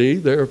 unity.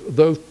 There are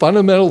the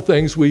fundamental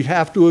things we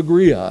have to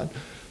agree on,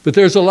 but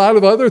there's a lot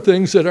of other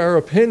things that are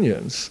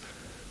opinions,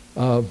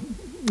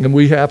 and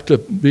we have to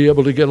be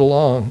able to get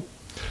along.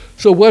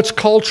 So what's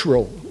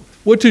cultural?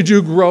 What did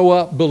you grow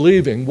up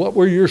believing? What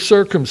were your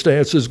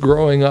circumstances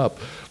growing up?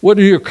 What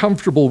are you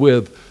comfortable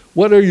with?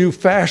 What are you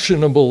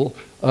fashionable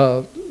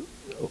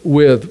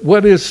with?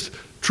 What is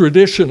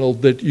traditional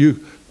that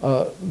you,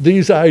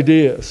 these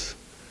ideas?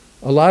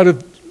 A lot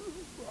of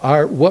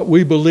what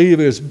we believe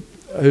is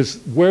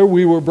where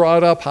we were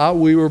brought up, how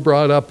we were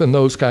brought up, and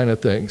those kind of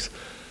things.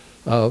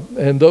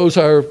 And those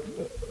are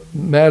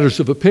matters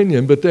of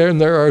opinion, but then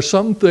there are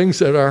some things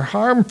that are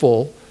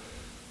harmful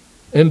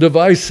and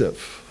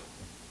divisive.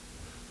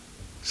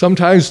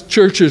 Sometimes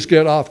churches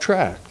get off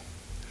track.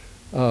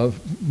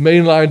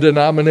 Mainline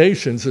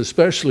denominations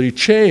especially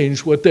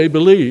change what they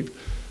believe.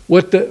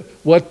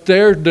 What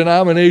their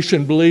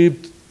denomination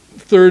believed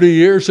 30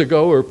 years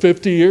ago or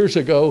 50 years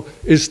ago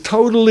is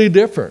totally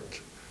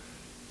different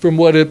from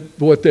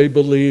what they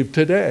believe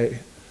today.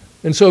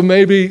 And so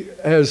maybe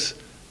as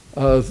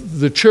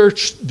the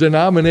church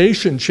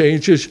denomination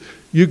changes,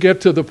 you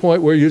get to the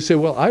point where you say,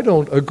 well, I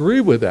don't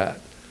agree with that.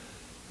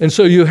 And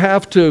so you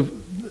have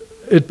to,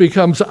 it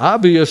becomes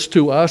obvious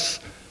to us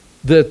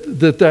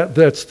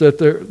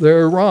that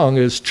they're wrong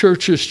as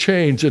churches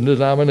change and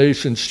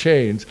denominations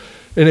change.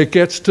 And it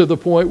gets to the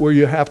point where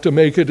you have to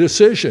make a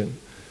decision.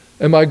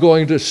 Am I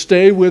going to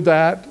stay with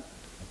that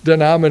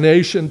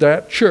denomination,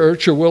 that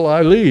church, or will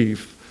I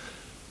leave?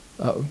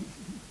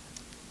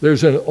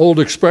 There's an old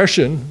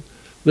expression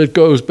that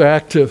goes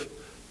back to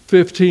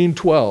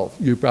 1512.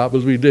 You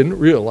probably didn't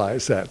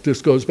realize that.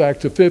 This goes back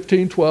to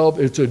 1512.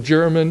 It's a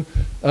German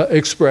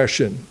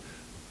expression.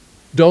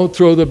 Don't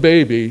throw the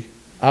baby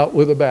out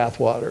with the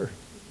bathwater.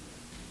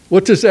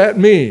 What does that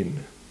mean?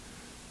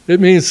 It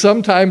means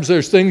sometimes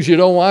there's things you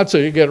don't want, so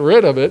you get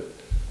rid of it,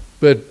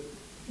 but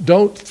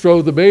don't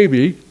throw the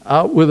baby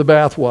out with the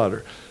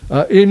bathwater.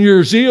 In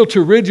your zeal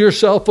to rid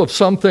yourself of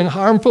something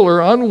harmful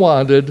or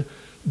unwanted,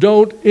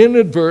 don't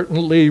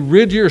inadvertently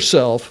rid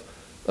yourself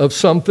of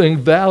something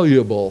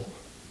valuable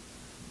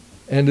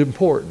and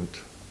important.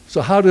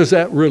 So how does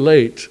that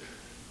relate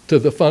to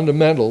the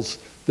fundamentals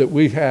that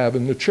we have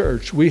in the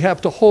church? We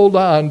have to hold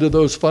on to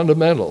those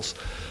fundamentals.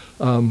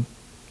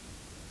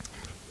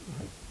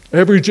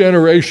 Every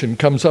generation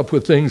comes up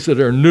with things that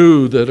are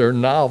new, that are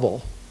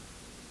novel,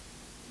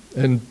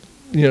 and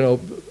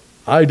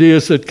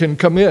ideas that can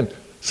come in.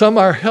 Some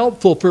are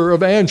helpful for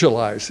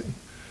evangelizing.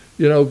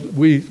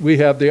 We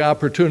have the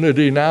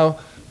opportunity now.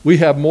 We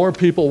have more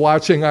people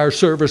watching our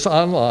service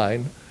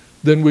online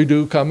than we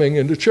do coming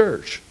into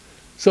church.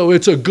 So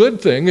it's a good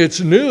thing.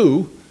 It's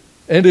new,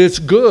 and it's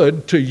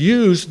good to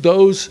use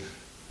those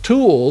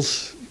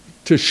tools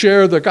to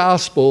share the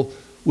gospel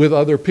with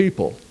other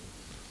people.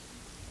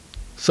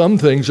 Some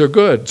things are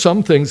good.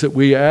 Some things that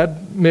we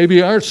add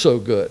maybe aren't so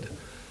good.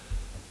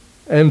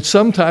 And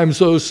sometimes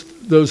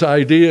those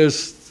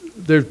ideas,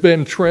 there's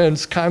been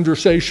trends,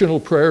 conversational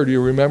prayer. Do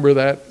you remember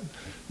that?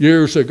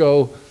 Years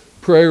ago,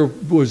 prayer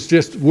was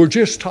we're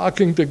just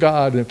talking to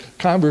God, and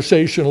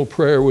conversational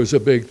prayer was a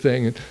big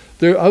thing. And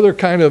there are other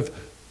kind of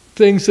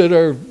things that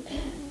are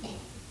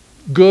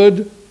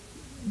good,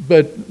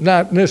 but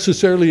not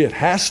necessarily it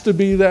has to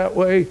be that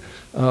way.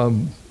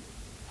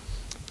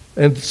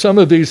 And some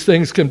of these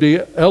things can be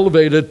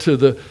elevated to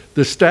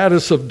the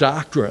status of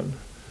doctrine.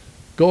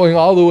 Going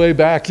all the way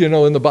back,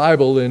 in the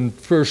Bible in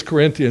 1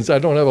 Corinthians. I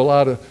don't have a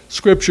lot of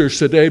scriptures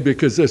today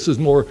because this is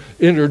more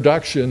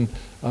introduction.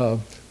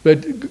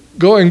 But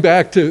going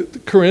back to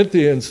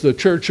Corinthians, the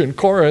church in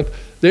Corinth,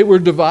 they were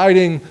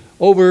dividing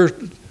over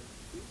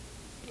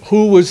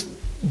who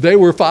they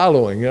were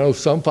following.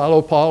 Some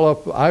follow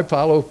Paul, I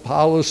follow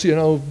Apollos,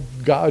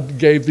 God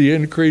gave the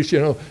increase,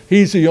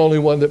 he's the only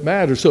one that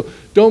matters. So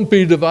don't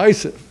be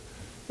divisive.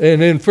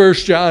 And in 1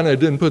 John, I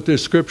didn't put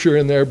this scripture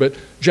in there, but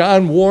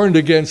John warned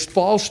against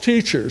false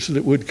teachers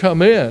that would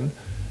come in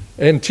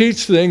and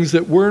teach things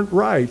that weren't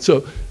right.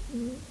 So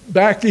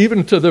back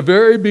even to the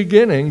very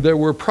beginning, there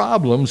were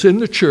problems in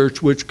the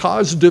church which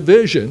caused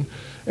division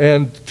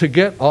and to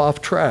get off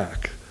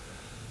track.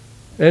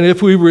 And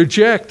if we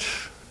reject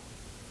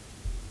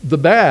the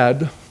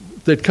bad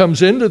that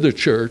comes into the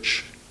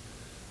church,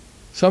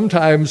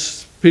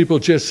 sometimes people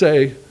just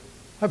say,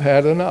 I've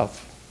had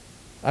enough.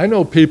 I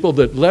know people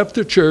that left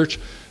the church.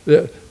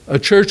 A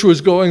church was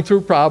going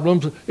through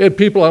problems. It had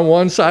people on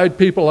one side,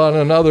 people on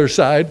another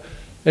side.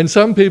 And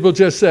some people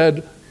just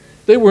said,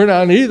 they weren't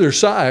on either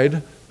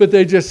side, but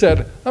they just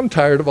said, I'm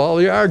tired of all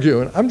the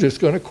arguing. I'm just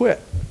going to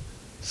quit.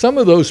 Some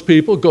of those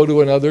people go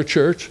to another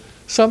church.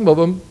 Some of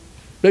them,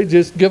 they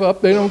just give up.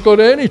 They don't go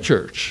to any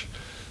church.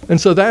 And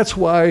so that's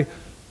why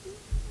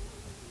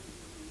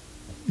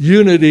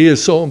unity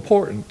is so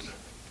important,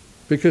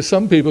 because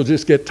some people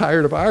just get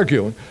tired of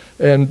arguing.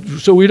 And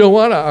so we don't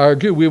want to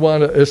argue. We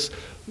want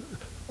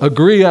to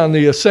agree on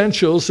the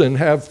essentials and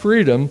have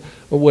freedom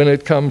when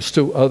it comes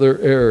to other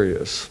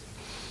areas.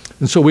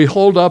 And so we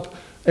hold up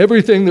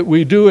everything that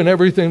we do and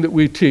everything that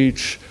we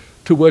teach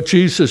to what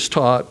Jesus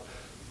taught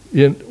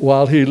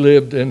while he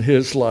lived in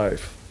his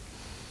life.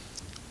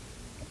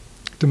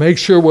 To make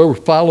sure we're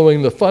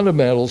following the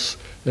fundamentals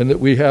and that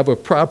we have a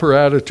proper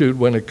attitude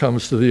when it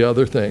comes to the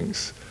other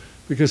things.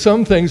 Because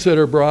some things that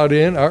are brought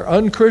in are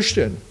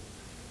unchristian.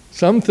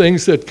 Some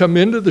things that come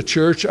into the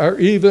church are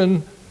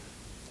even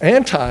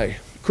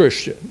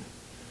anti-Christian.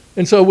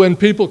 And so when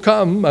people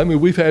come, I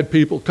mean, we've had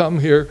people come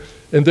here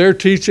and their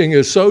teaching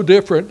is so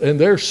different and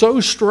they're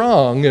so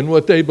strong in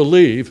what they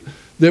believe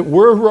that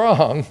we're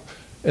wrong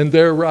and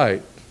they're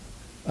right.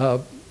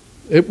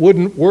 It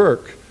wouldn't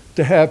work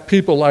to have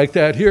people like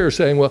that here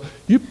saying, well,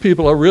 you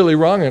people are really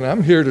wrong and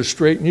I'm here to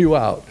straighten you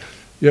out.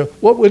 You know,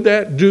 what would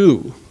that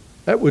do?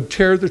 That would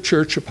tear the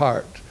church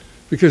apart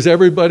because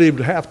everybody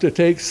would have to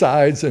take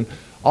sides and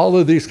all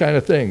of these kind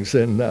of things,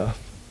 and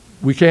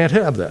we can't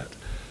have that.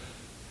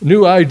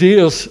 New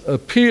ideas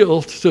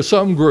appeal to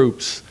some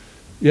groups.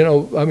 You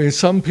know, I mean,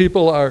 some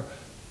people are,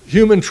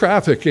 human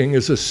trafficking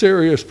is a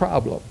serious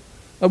problem.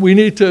 We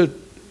need to,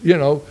 you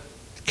know,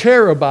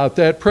 care about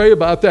that, pray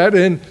about that,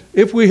 and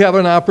if we have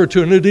an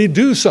opportunity,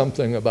 do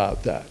something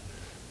about that.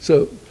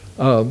 So,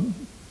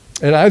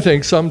 and I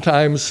think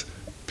sometimes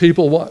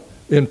people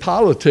in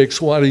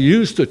politics want to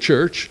use the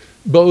church,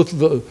 both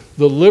the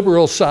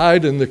liberal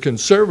side and the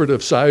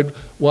conservative side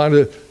want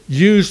to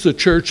use the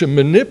church and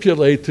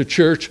manipulate the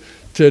church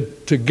to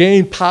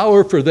gain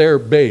power for their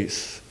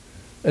base.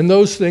 And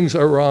those things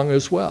are wrong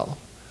as well.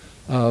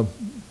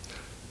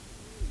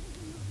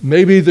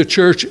 Maybe the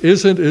church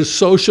isn't as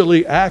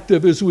socially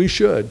active as we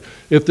should.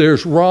 If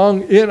there's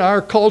wrong in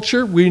our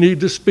culture, we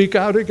need to speak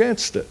out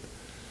against it.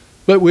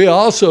 But we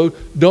also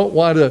don't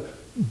want to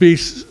be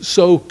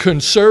so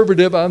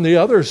conservative on the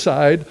other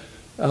side.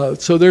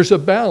 So there's a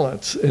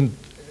balance, and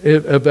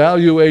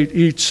evaluate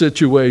each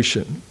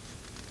situation.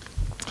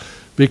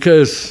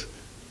 Because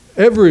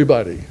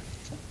everybody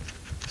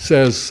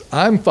says,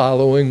 I'm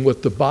following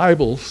what the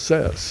Bible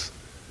says.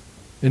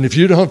 And if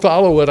you don't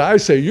follow what I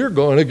say, you're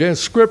going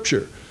against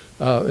Scripture.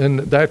 And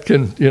that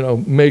can, you know,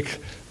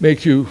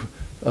 make you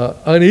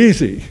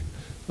uneasy.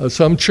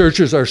 Some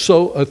churches are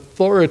so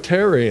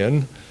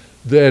authoritarian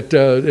that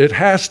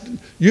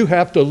you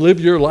have to live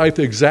your life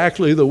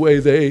exactly the way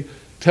they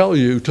tell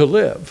you to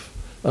live.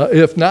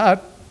 If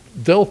not,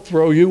 they'll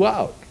throw you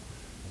out.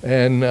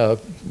 And,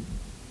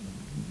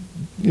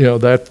 you know,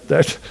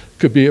 that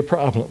could be a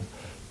problem.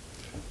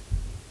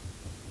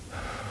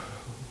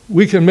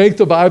 We can make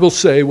the Bible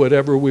say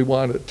whatever we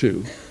want it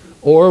to.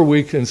 Or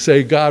we can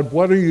say, God,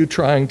 what are you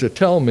trying to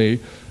tell me?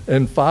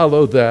 And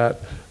follow that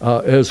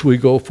as we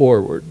go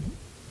forward.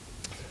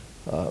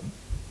 But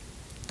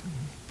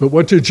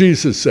what did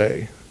Jesus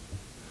say?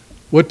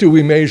 What do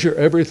we measure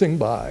everything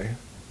by?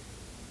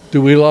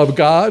 Do we love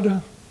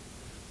God?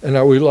 And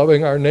are we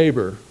loving our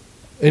neighbor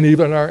and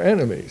even our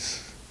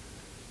enemies?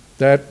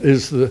 That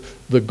is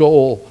the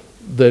goal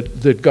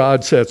that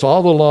God sets.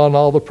 All the law and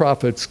all the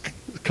prophets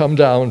come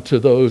down to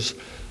those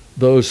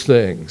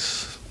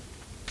things.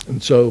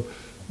 And so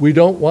we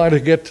don't want to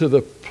get to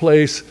the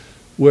place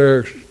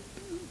where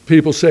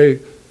people say,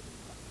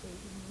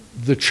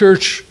 the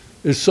church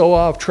is so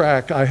off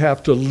track, I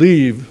have to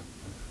leave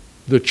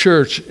the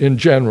church in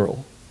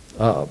general.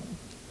 I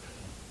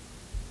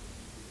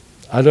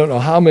don't know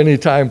how many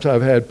times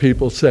I've had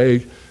people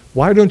say,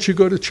 why don't you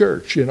go to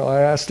church? You know, I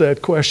asked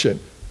that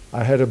question.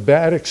 I had a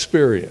bad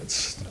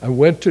experience. I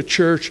went to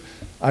church.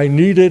 I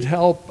needed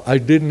help. I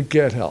didn't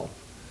get help.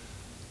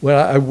 When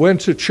I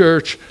went to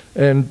church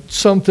and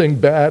something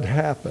bad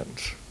happened.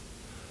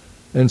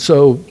 And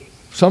so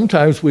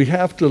sometimes we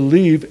have to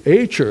leave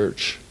a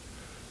church,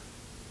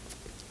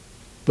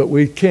 but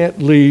we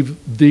can't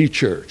leave the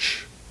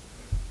church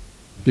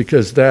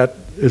because that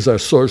is our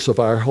source of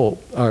our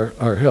hope,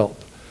 our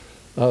help.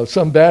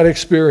 Some bad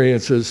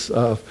experiences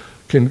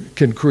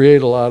can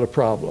create a lot of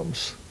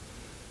problems.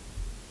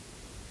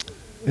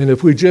 And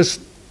if we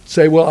just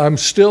say, well, I'm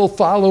still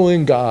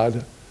following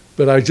God,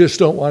 but I just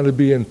don't want to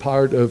be in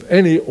part of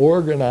any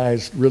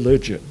organized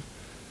religion.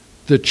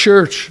 The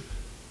church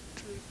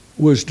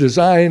was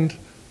designed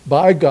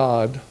by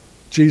God.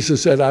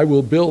 Jesus said, I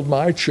will build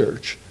my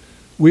church.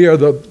 We are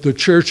the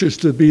church is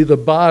to be the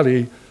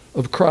body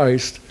of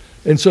Christ.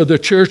 And so the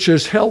church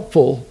is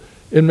helpful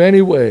in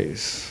many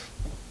ways.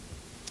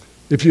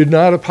 If you're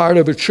not a part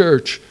of a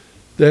church,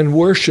 then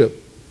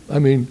worship. I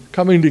mean,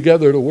 coming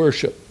together to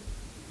worship.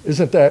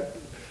 Isn't that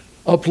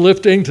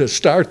uplifting to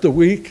start the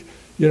week?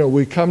 You know,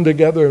 we come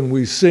together and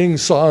we sing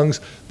songs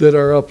that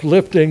are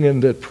uplifting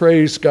and that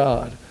praise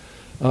God.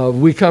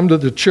 We come to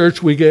the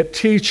church, we get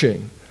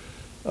teaching.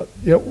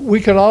 You know,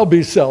 we can all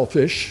be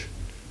selfish.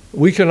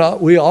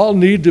 We all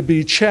need to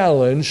be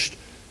challenged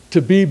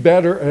to be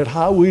better at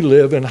how we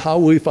live and how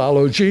we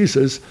follow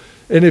Jesus.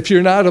 And if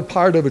you're not a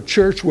part of a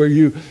church where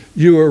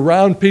you're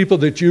around people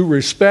that you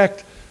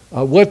respect,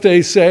 what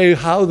they say,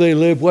 how they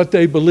live, what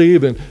they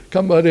believe, and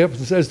somebody up and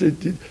says,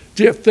 do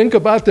you think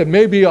about that?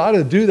 Maybe you ought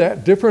to do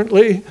that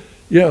differently.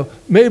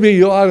 Maybe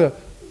you ought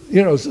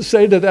to,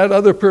 say to that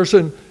other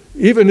person,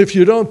 even if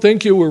you don't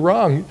think you were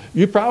wrong,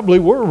 you probably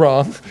were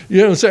wrong.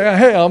 Say,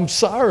 hey, I'm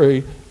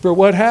sorry for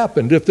what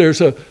happened. If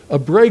there's a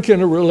break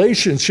in a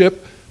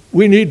relationship,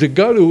 we need to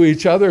go to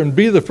each other and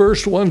be the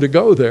first one to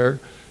go there,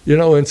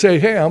 and say,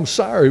 hey, I'm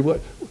sorry.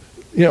 Would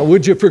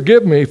you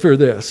forgive me for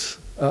this?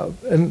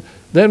 And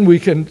then we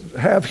can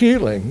have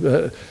healing.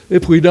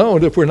 If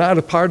we're not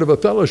a part of a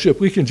fellowship,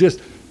 we can just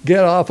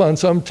get off on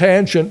some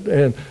tangent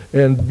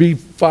and be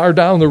far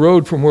down the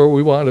road from where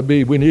we want to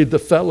be. We need the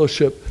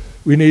fellowship,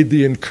 we need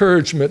the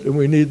encouragement, and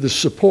we need the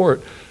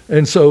support.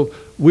 And so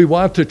we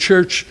want the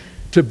church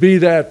to be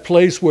that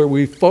place where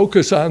we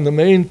focus on the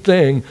main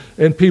thing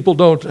and people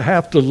don't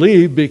have to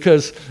leave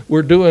because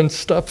we're doing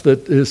stuff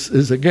that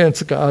is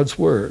against God's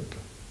word.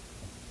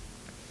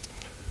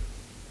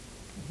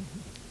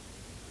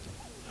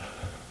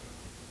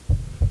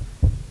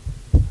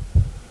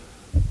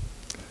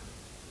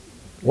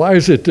 Why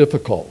is it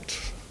difficult?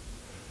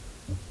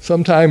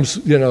 Sometimes,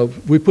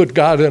 we put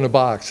God in a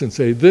box and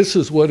say, this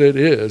is what it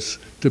is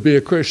to be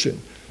a Christian.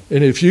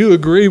 And if you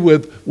agree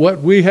with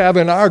what we have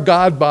in our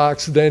God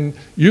box, then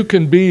you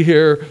can be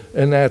here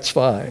and that's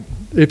fine.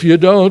 If you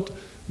don't,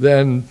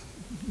 then,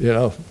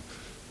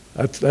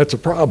 that's a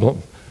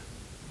problem.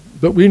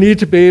 But we need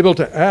to be able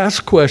to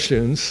ask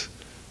questions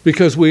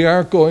because we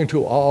aren't going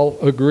to all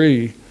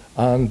agree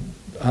on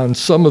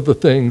some of the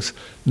things,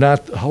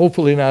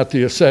 hopefully not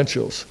the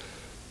essentials.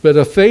 But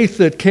a faith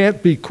that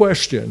can't be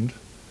questioned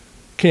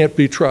can't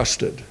be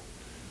trusted.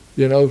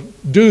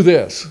 Do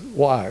this.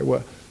 Why?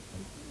 Well,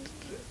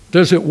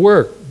 does it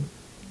work?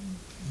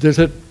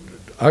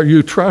 Are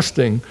you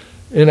trusting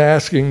in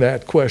asking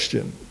that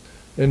question?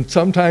 And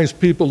sometimes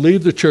people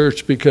leave the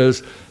church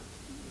because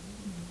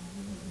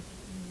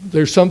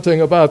there's something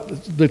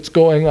that's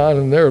going on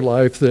in their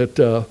life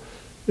that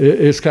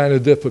is kind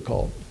of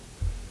difficult.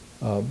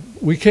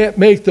 We can't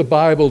make the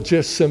Bible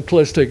just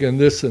simplistic and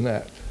this and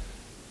that.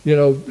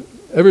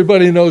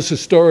 Everybody knows the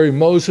story.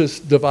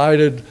 Moses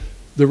divided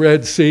the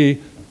Red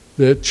Sea.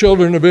 The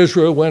children of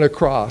Israel went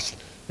across.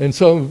 And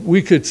so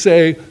we could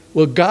say,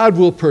 well, God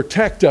will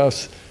protect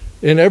us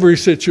in every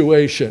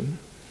situation.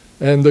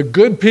 And the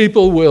good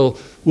people will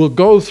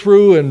go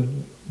through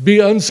and be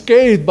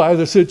unscathed by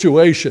the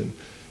situation.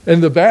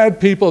 And the bad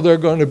people, they're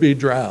going to be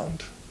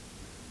drowned.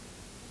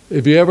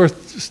 Have you ever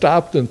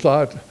stopped and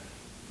thought,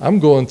 I'm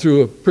going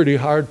through a pretty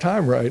hard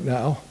time right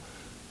now.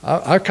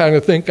 I kind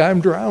of think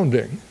I'm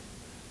drowning.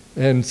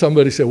 And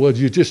somebody said, well,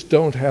 you just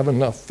don't have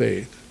enough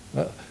faith.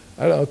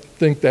 I don't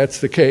think that's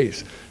the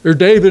case. Or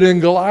David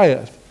and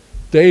Goliath.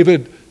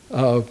 David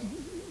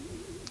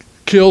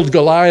killed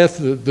Goliath,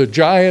 the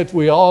giant.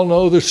 We all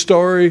know the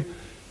story.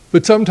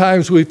 But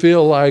sometimes we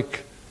feel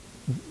like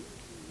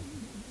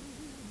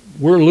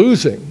we're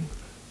losing.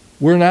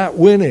 We're not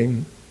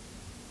winning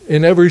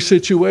in every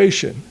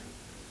situation.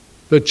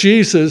 But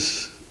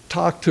Jesus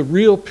talked to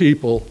real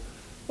people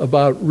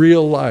about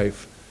real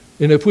life.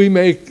 And if we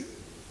make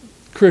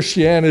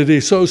Christianity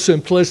so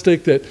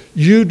simplistic that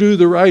you do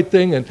the right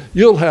thing and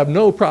you'll have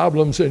no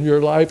problems in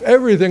your life,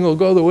 everything will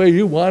go the way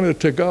you want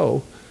it to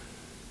go,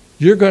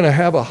 you're going to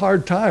have a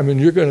hard time and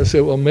you're going to say,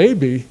 well,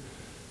 maybe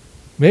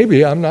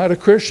I'm not a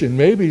Christian.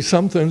 Maybe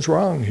something's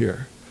wrong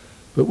here.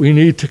 But we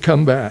need to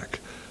come back.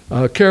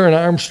 Karen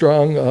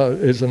Armstrong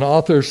is an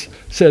author,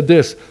 said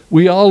this: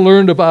 we all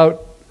learned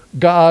about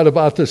God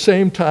about the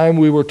same time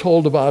we were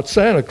told about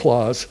Santa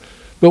Claus.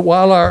 But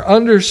while our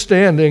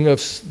understanding of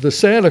the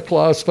Santa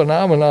Claus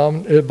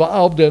phenomenon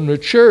evolved and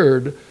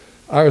matured,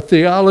 our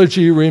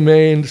theology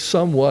remained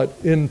somewhat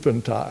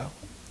infantile.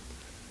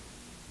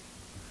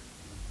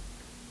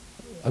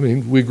 I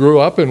mean, we grew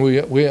up and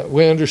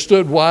we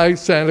understood why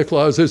Santa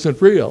Claus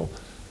isn't real.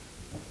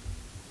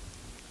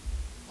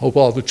 Hope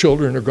all the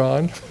children are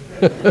gone.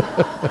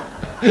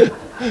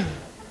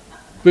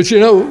 But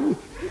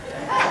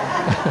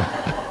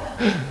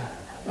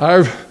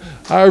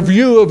our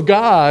view of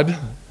God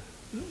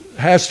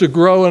has to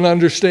grow and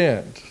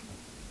understand.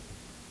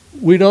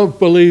 We don't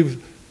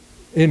believe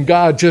in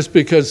God just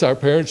because our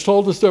parents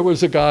told us there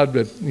was a God,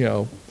 but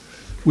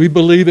we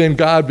believe in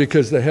God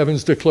because the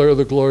heavens declare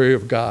the glory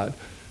of God.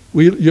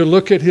 You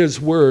look at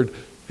His Word,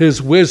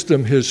 His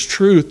wisdom, His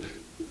truth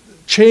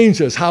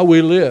changes how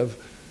we live.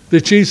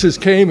 That Jesus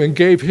came and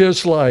gave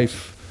His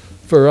life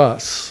for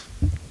us,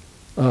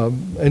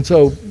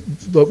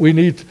 but we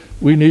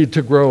need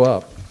to grow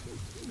up.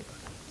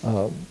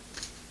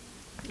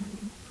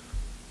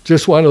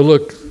 Just want to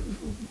look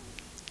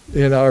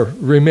in our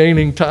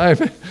remaining time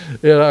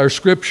at our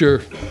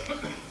scripture.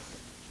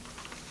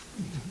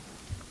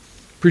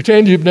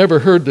 Pretend you've never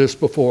heard this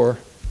before.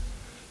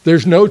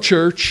 There's no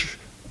church.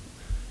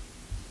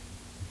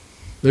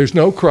 There's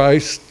no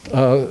Christ.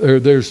 Or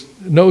there's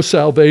no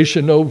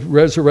salvation, no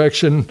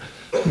resurrection,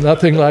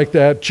 nothing like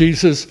that.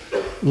 Jesus,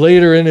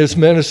 later in His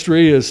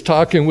ministry, is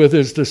talking with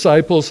His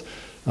disciples.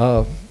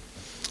 And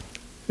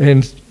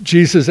And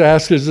Jesus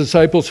asked his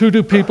disciples, who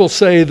do people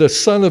say the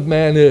Son of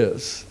Man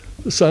is?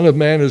 The Son of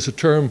Man is a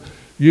term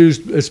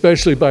used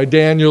especially by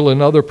Daniel and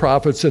other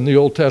prophets in the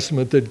Old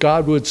Testament that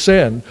God would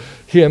send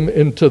him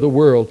into the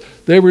world.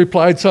 They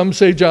replied, some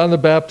say John the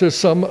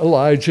Baptist, some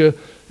Elijah,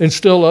 and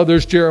still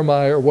others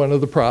Jeremiah or one of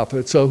the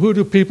prophets. So who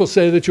do people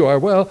say that you are?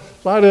 Well,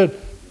 a lot of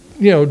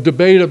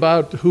debate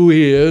about who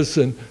he is,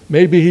 and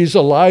maybe he's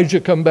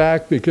Elijah come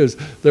back, because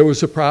there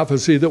was a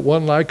prophecy that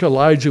one like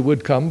Elijah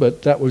would come,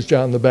 but that was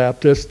John the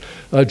Baptist,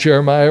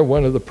 Jeremiah,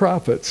 one of the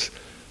prophets.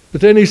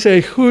 But then he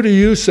say, who do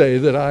you say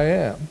that I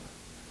am?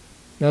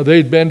 Now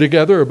they'd been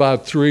together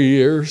about 3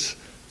 years.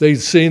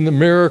 They'd seen the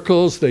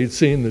miracles, they'd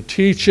seen the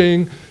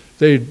teaching,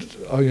 they'd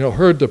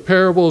heard the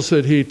parables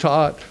that he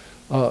taught.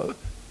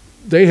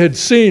 They had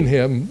seen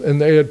him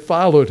and they had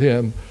followed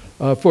him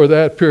for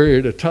that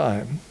period of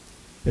time.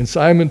 And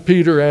Simon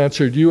Peter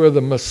answered, you are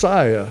the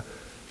Messiah,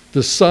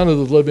 the Son of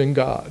the living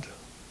God.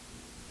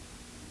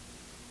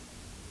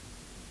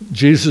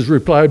 Jesus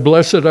replied,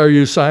 blessed are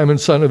you, Simon,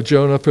 son of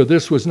Jonah, for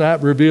this was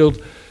not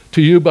revealed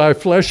to you by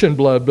flesh and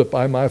blood, but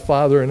by my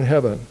Father in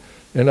heaven.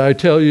 And I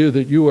tell you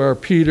that you are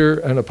Peter,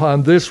 and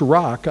upon this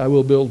rock I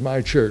will build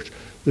my church.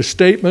 The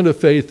statement of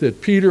faith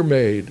that Peter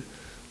made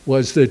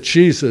was that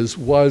Jesus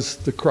was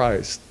the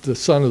Christ, the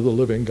Son of the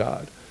living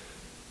God.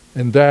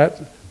 And that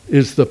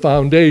is the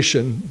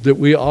foundation that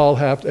we all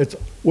have. It's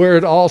where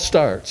it all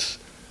starts,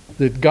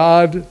 that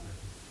God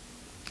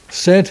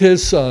sent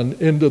his Son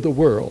into the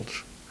world.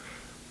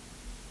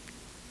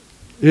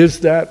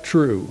 Is that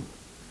true?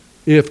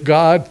 If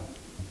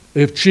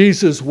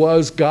Jesus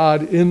was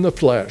God in the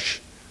flesh,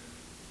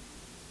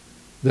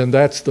 then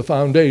that's the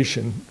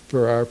foundation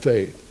for our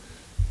faith.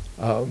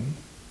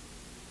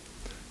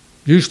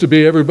 Used to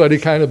be everybody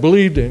kind of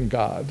believed in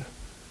God,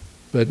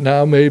 but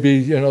now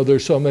maybe,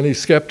 there's so many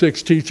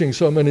skeptics teaching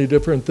so many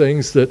different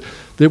things that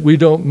we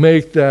don't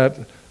make that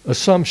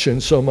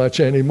assumption so much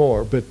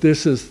anymore. But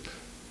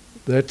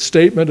that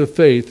statement of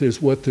faith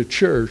is what the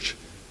church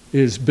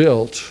is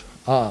built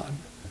on.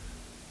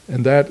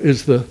 And that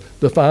is the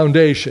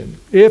foundation.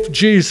 If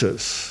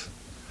Jesus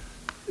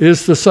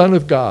is the Son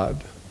of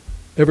God,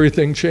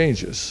 everything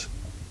changes.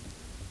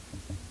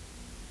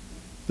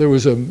 There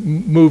was a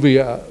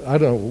movie, I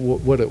don't know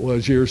what it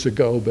was years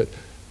ago, but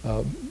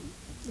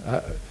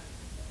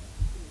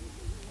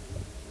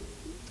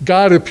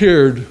God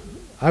appeared,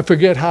 I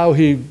forget how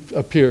he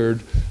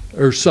appeared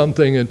or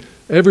something, and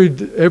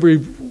every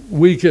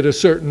week at a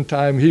certain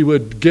time he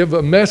would give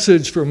a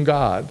message from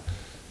God.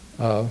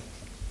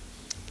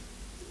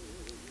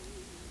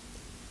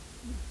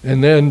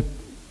 And then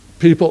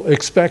people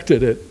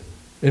expected it,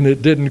 and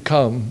it didn't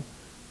come.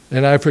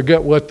 And I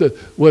forget what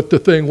the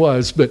thing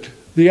was, but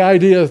the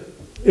idea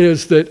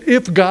is that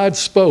if God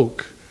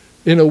spoke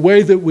in a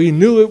way that we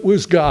knew it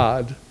was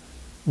God,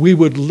 we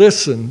would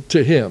listen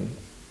to him.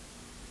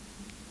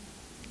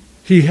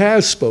 He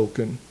has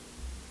spoken.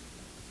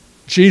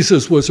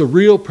 Jesus was a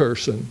real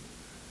person.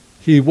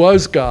 He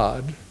was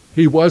God.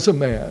 He was a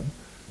man.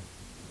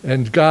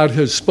 And God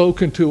has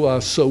spoken to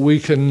us so we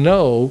can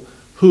know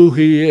who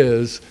he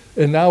is.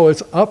 And now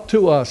it's up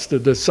to us to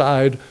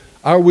decide,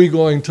 are we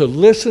going to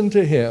listen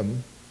to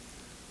him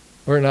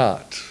or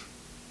not?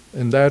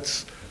 And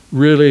that's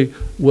really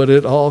what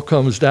it all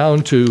comes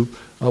down to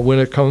when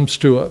it comes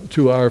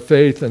to our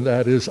faith, and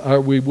that is,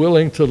 are we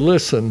willing to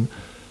listen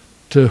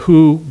to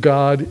who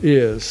God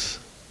is?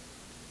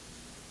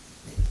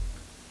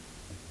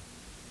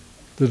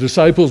 The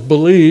disciples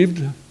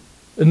believed,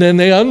 and then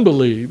they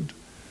unbelieved,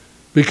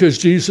 because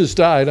Jesus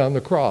died on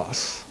the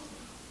cross.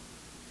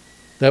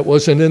 That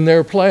wasn't in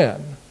their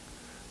plan.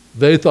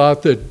 They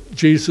thought that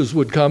Jesus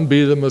would come,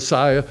 be the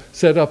Messiah,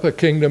 set up a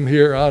kingdom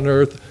here on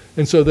earth,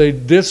 and so they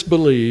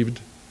disbelieved,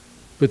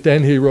 but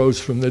then he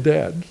rose from the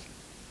dead.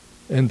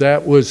 And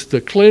that was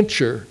the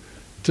clincher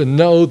to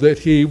know that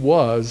he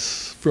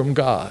was from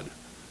God.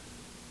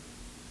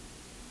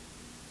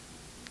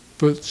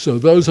 So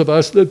those of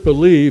us that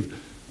believe,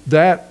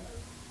 that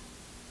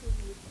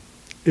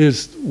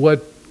is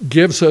what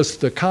gives us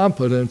the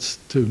confidence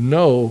to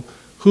know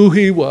who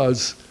he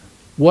was,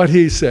 what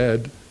he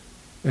said,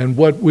 and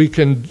what we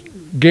can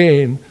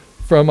gain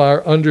from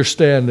our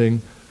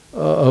understanding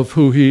of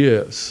who he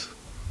is.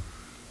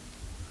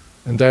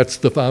 And that's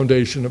the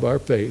foundation of our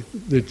faith,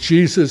 that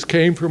Jesus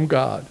came from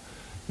God.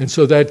 And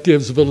so that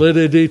gives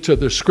validity to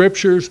the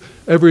scriptures.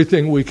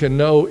 Everything we can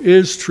know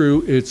is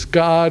true. It's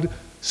God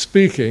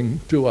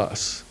speaking to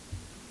us.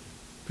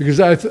 Because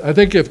I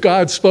think if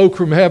God spoke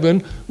from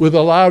heaven with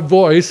a loud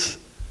voice,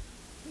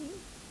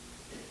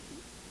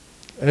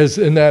 as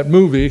in that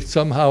movie,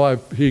 somehow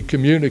he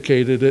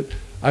communicated it,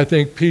 I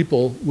think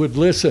people would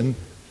listen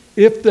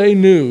if they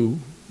knew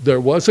there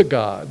was a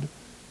God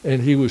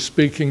and he was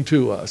speaking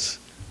to us.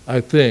 I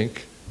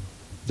think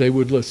they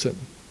would listen.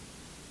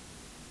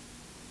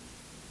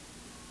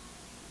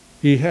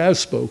 He has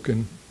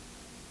spoken.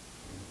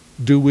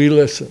 Do we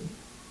listen?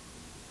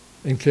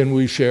 And can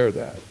we share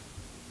that?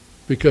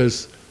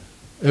 Because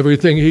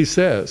everything he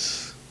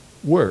says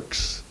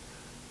works.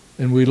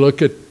 And we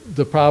look at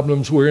the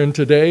problems we're in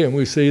today and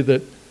we see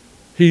that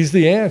He's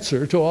the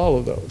answer to all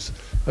of those.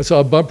 I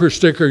saw a bumper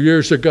sticker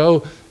years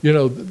ago.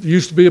 It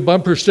used to be a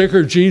bumper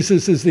sticker,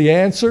 Jesus is the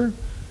answer.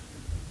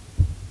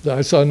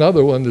 I saw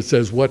another one that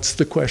says, what's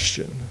the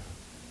question?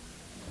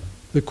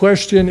 The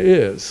question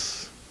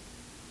is,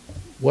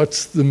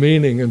 what's the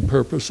meaning and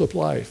purpose of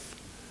life?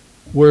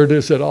 Where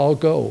does it all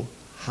go?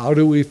 How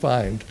do we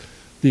find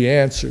the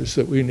answers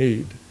that we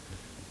need?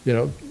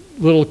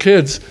 Little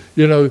kids,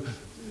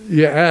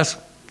 you ask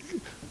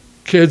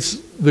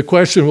kids the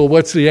question, well,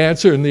 what's the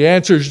answer? And the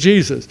answer is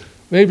Jesus.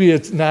 Maybe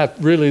it's not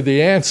really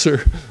the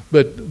answer,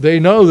 but they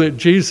know that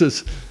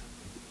Jesus,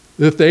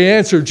 if they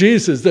answer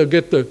Jesus, they'll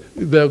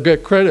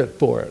get credit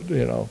for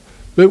it,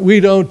 But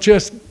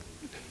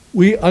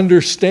we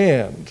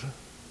understand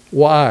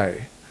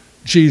why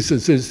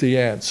Jesus is the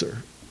answer.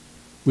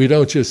 We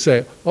don't just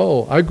say,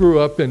 oh, I grew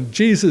up and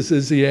Jesus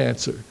is the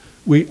answer.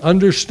 We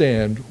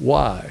understand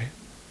why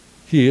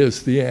he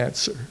is the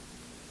answer.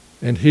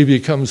 And he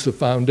becomes the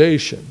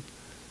foundation,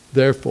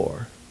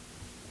 therefore,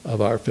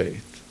 of our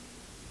faith.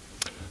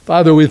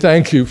 Father, we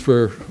thank you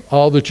for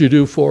all that you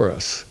do for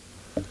us.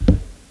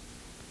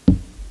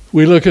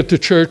 We look at the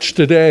church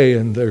today,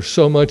 and there's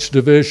so much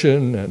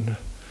division, and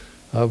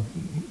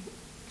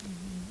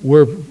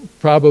we're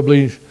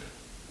probably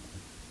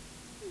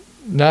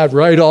not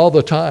right all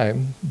the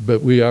time,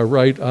 but we are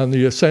right on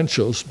the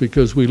essentials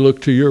because we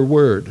look to your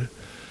word.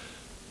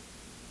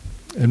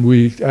 And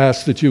we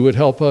ask that you would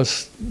help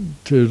us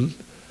to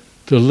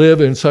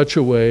live in such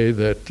a way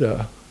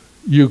that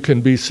you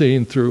can be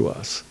seen through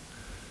us,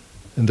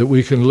 and that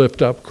we can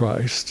lift up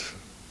Christ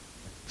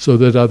so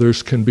that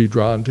others can be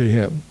drawn to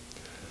him.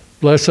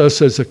 Bless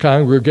us as a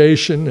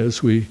congregation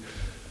as we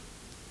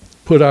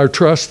put our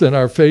trust and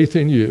our faith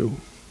in you,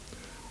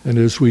 and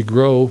as we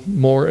grow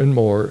more and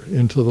more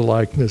into the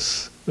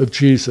likeness of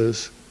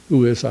Jesus,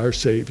 who is our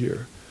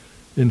Savior.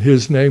 In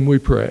his name we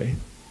pray.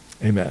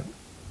 Amen.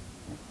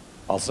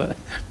 All set.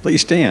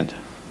 Please stand.